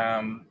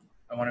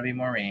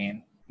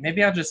Maureen.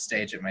 Maybe I'll just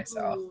stage it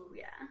myself. Ooh,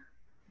 yeah.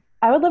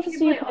 I would love to You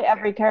see you play all play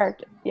every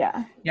character.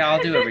 Yeah. Yeah,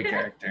 I'll do every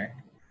character.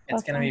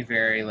 It's That's gonna be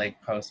very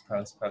like post.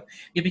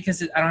 Yeah,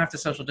 because I don't have to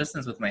social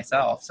distance with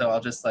myself, so I'll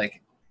just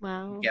like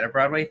Well, get a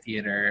Broadway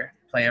theater,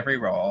 play every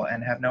role,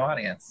 and have no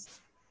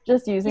audience.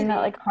 Just using that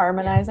like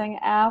harmonizing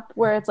app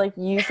where it's like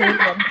you singing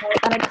one part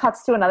and it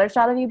cuts to another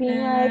shot of you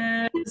being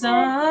like, It's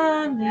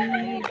on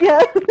me.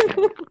 yeah.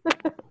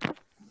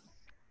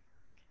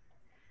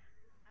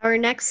 our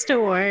next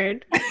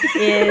award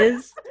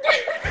is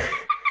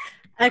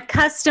a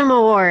custom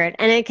award,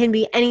 and it can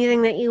be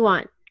anything that you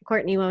want.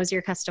 Courtney, what was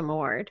your custom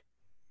award?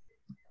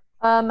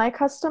 My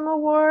custom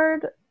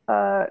award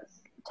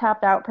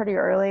tapped out pretty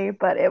early,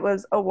 but it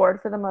was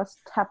award for the most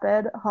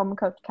tepid home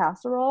cooked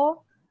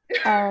casserole.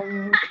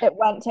 It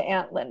went to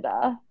Aunt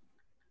Linda.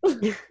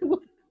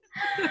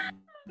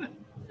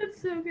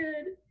 That's so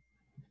good.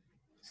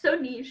 So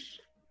niche.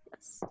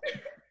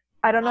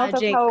 I don't know if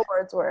that's Jake. how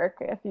awards work.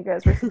 If you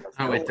guys were supposed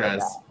to Oh, it award does.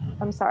 that.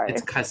 I'm sorry.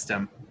 It's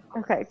custom.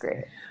 Okay,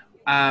 great.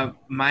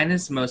 Mine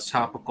is most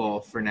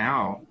topical for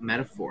now.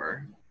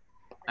 Metaphor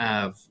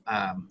of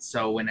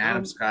so when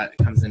Adam Scott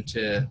comes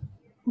into,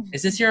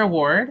 is this your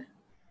award?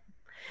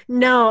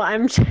 No,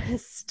 I'm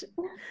just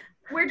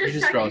We're just, You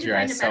just trying rolled to your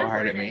find eyes a so metaphor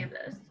hard in at any me. of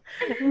this.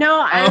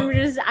 no,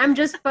 Oh. I'm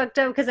just fucked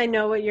up because I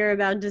know what you're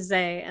about to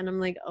say, and I'm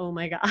like, oh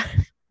my god,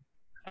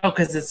 Oh,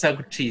 because it's so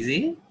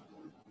cheesy.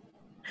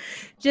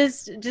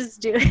 just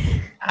do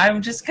it.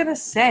 I'm just gonna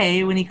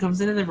say when he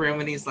comes into the room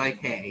and he's like,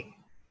 "Hey,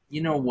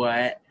 you know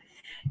what?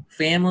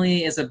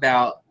 Family is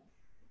about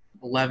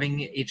loving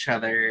each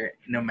other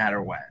no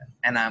matter what."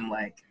 And I'm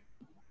like,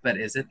 "But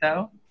is it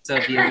though?" So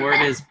the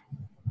award is,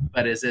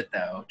 "But is it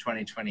though?"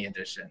 2020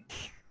 edition,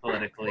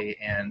 politically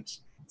and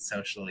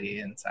socially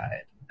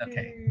inside.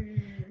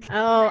 Okay.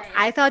 Oh,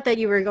 I thought that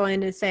you were going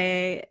to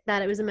say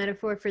that it was a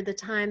metaphor for the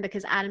time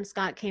because Adam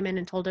Scott came in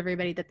and told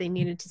everybody that they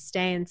needed to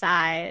stay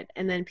inside.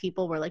 And then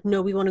people were like,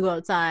 no, we want to go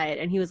outside.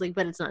 And he was like,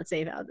 but it's not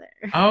safe out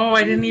there. Oh,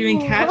 I didn't even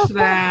catch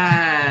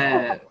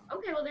that.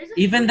 Okay, well, there's a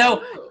Even few though-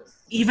 of those.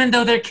 Even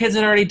though their kids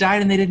had already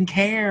died and they didn't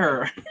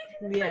care.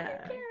 Yeah.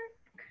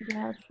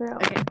 Yeah, true.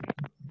 Okay.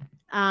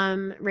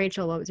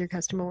 Rachel, what was your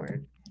custom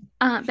award?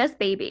 Best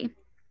baby.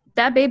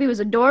 That baby was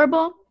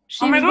adorable.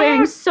 She Oh my was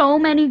wearing God. so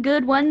many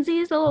good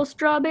onesies, a little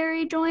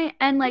strawberry joint,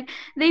 and like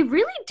they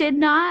really did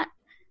not.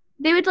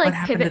 They would What like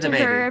happened pivot to to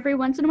the her baby? every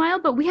once in a while,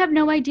 but we have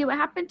no idea what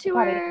happened to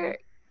Got it. her.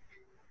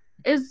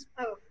 Is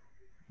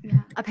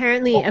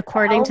Apparently, Oh,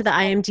 according to the wow.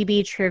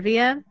 IMDb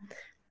trivia,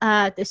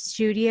 the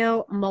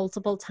studio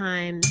multiple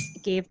times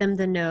gave them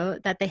the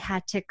note that they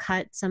had to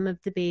cut some of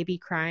the baby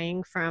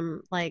crying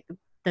from like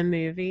the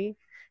movie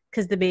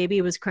because the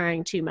baby was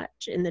crying too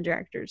much in the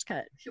director's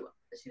cut. she was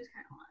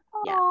kind of hot.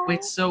 Yeah. Aw.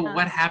 Wait, so Yeah.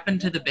 what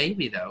happened to the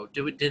baby though?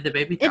 Did the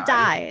baby die? It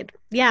died.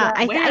 Yeah, Yeah.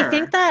 I Where?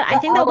 think that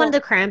The one of adult.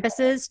 the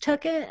Krampuses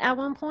took it at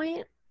one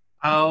point.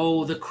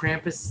 Oh, the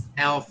Krampus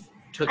elf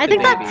took I the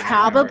think baby. that I remember.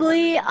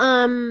 probably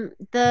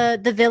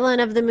the villain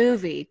of the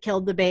movie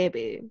killed the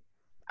baby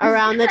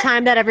around the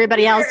time that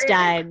everybody else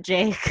died,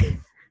 Jake.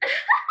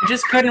 I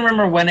just couldn't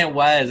remember when it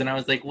was, and I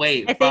was like,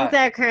 wait. I think fuck.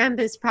 that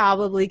Krampus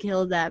probably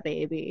killed that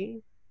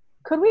baby.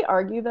 Could we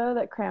argue though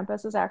that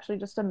Krampus is actually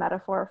just a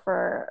metaphor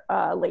for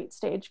late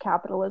stage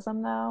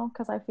capitalism though?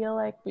 Because I feel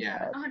like we Yeah.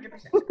 had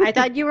 100%. I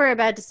thought you were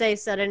about to say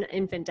sudden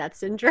infant death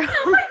syndrome.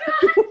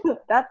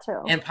 that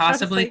too. And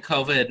possibly like-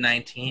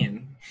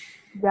 COVID-19.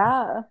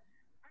 Yeah.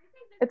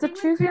 It's a thing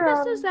with choose your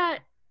Krampus own- is that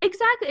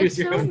exactly Choose it's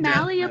your so own death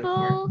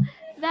malleable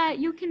that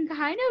you can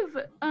kind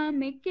of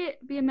make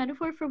it be a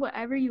metaphor for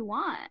whatever you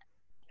want.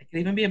 It could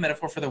even be a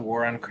metaphor for the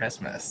war on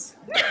Christmas.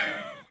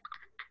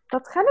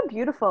 That's kind of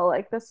beautiful.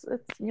 Like this,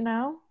 it's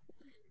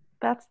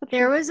that's the.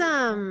 There truth. was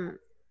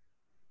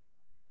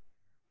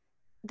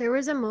there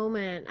was a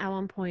moment at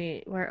one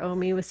point where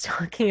Omi was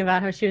talking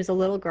about how she was a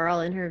little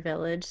girl in her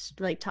village,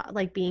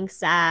 like being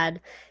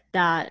sad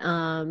that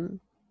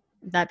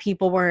that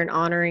people weren't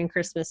honoring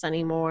Christmas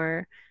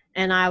anymore.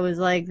 And I was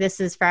like, this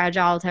is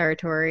fragile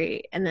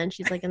territory. And then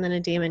she's like, and then a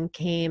demon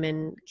came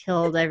and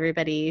killed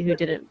everybody who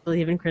didn't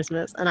believe in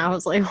Christmas. And I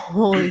was like,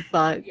 holy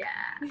fuck, Yeah.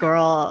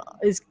 girl,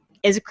 is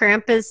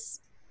Krampus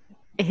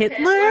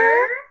Hitler?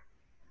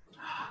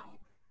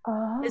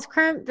 Oh. Is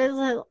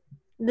Krampus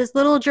this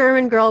little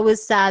German girl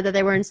was sad that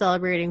they weren't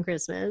celebrating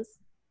Christmas.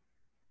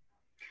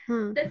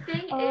 The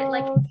thing is,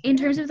 like, Oh, in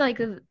terms of like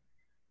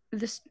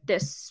this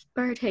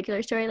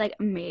particular story, like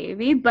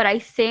maybe, but I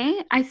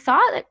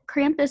thought that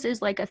Krampus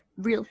is like a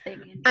real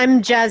thing.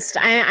 I'm just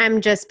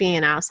being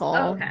an asshole.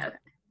 Okay.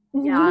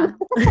 Yeah.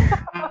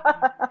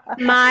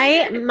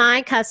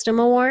 My custom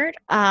award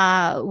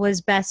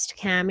was best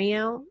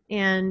cameo,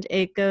 and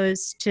it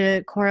goes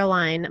to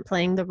Coraline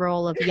playing the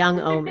role of young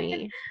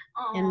Omi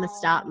in the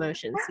stop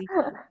motion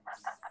sequence.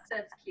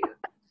 That's cute.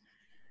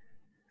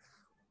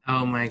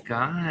 Oh my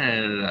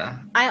god.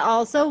 I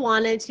also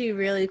wanted to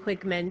really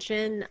quick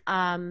mention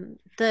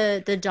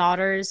the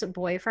daughter's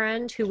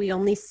boyfriend, who we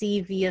only see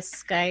via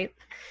Skype,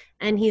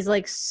 and he's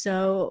like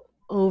so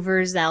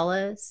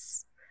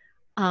overzealous.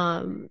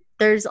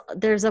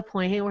 There's a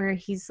point where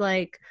he's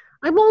like,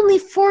 I'm only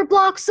 4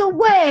 blocks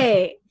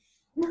away,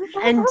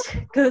 and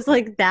goes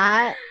like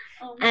that,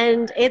 Oh my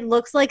and God. it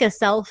looks like a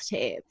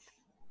self-tape.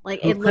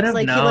 Like Who it could looks have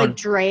like he known? like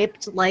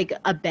draped like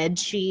a bed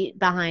sheet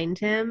behind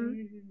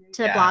him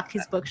to Yeah. block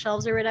his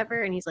bookshelves or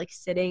whatever, and he's like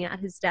sitting at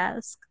his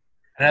desk.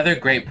 Another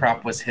great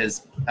prop was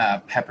his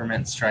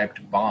peppermint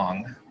striped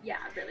bong. Yeah,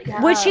 really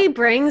Yeah. good. Which he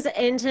brings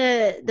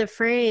into the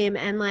frame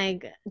and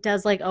like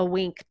does like a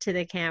wink to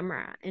the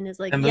camera and is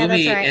like, The yeah, that's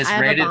movie right. is I have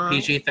a rated bong.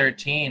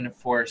 PG-13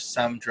 for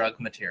some drug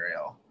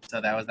material.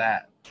 So that was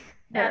that. That's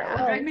There it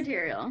the drug was.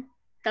 material.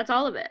 That's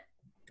all of it.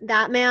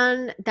 That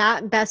man,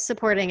 that best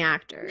supporting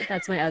actor.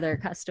 That's my other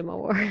custom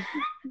award.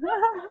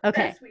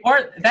 Okay. That's sweet.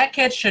 Or that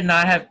kid should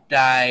not have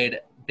died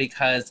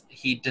because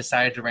he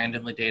decided to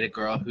randomly date a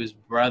girl whose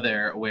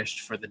brother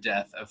wished for the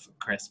death of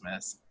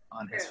Christmas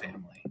on his True.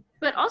 family.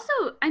 But also,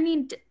 I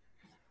mean,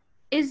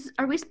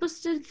 are we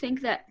supposed to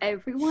think that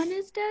everyone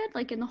is dead,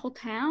 like in the whole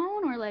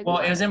town, or like? Well,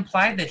 what? it was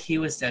implied that he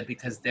was dead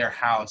because their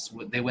house,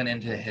 they went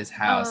into his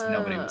house and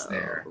nobody was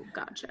there. Oh,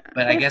 gotcha.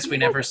 But I guess we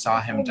never saw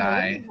him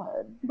die.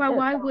 But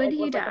why It would felt he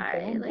like a die?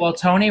 family. Like- Well,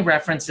 Tony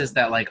references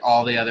that like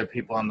all the other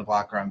people on the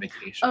block are on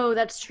vacation. Oh,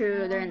 that's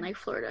true. They're in like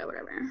Florida,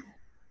 whatever.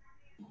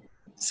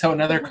 So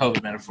another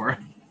COVID metaphor.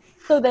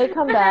 So they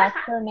come back,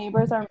 their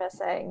neighbors are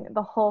missing,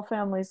 the whole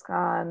family's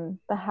gone,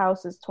 the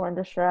house is torn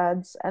to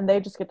shreds, and they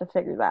just get to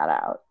figure that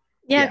out.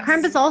 Yeah, Yes.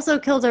 Krampus also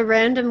killed a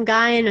random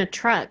guy in a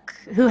truck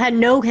who had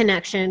no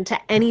connection to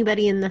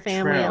anybody in the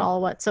family True. at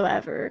all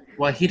whatsoever.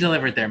 Well, he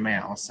delivered their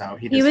mail, so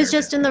he He was deserved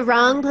just it. in the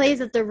wrong place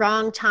at the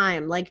wrong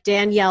time, like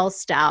Danielle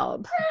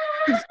Staub.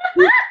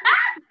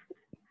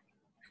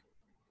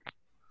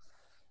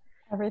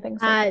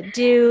 Everything's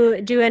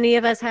Do any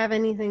of us have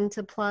anything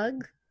to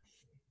plug?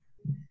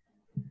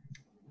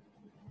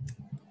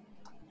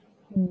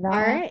 No, All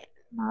right.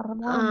 not at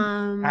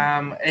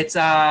all.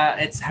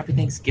 It's Happy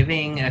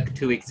Thanksgiving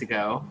 2 weeks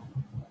ago.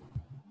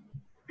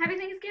 Happy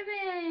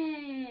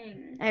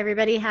Thanksgiving!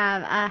 Everybody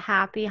have a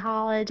happy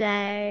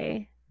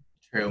holiday.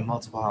 True,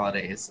 multiple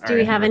holidays. Do are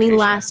we in have any rotation.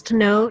 last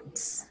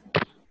notes?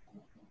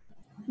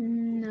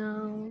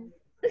 No.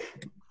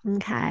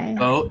 Okay.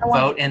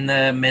 Vote in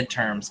the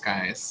midterms,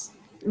 guys.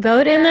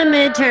 Vote in the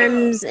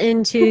midterms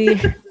into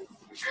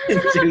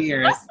In 2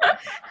 years.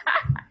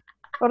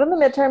 Vote in the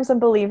midterms and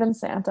believe in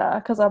Santa,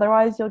 because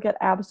otherwise you'll get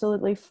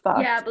absolutely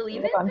fucked. Yeah,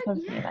 believe with it. a bunch of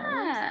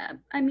Yeah.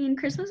 demons. I mean,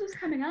 Christmas was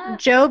coming up.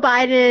 Joe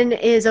Biden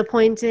is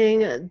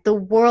appointing the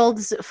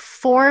world's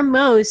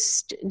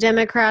foremost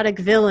Democratic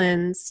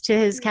villains to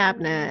his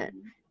cabinet.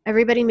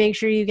 Everybody make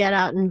sure you get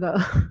out and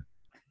vote.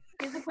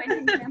 He's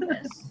appointing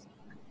Krampus.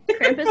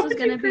 Krampus is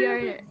gonna be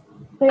our.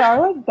 They are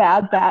like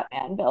bad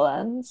Batman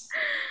villains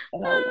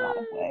in a lot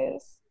of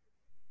ways.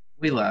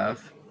 We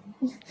love.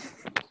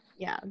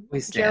 Yeah. We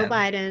Joe stand.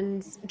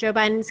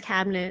 Biden's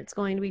cabinet is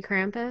going to be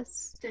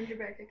Krampus.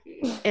 Gingerbread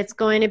cookie. It's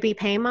going to be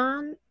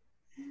Paimon.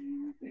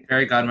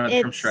 Fairy Godmother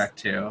from It's- Shrek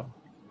 2.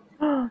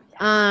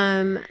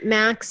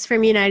 Max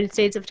from United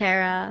States of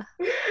Terra.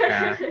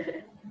 Yeah.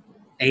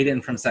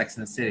 Aiden from Sex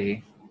and the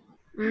City.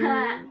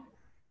 Mm.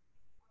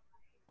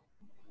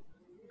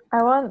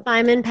 I want.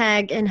 Simon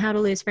Pegg and How to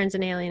Lose Friends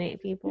and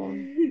Alienate People.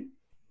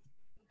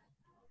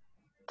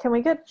 Can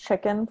we get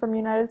Chicken from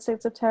United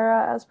States of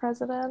Terra as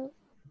president?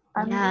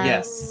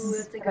 Yes. Ooh,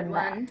 that's a good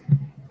one.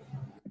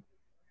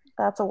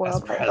 That's a As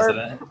world record.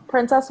 president.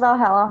 Princess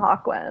Valhalla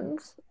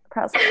Hawkwind,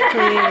 president.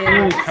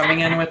 Ooh, Please.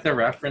 coming in with the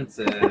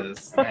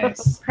references.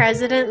 Nice.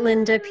 President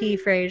Linda P.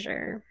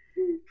 Frazier.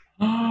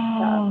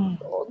 Oh.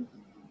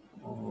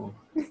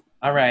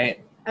 All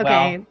right.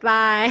 Okay, Well,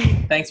 bye.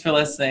 thanks for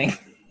listening.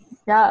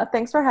 Yeah,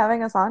 thanks for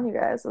having us on, you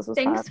guys. This was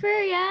Thanks fun. for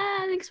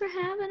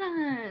having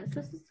us.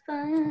 This was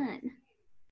fun.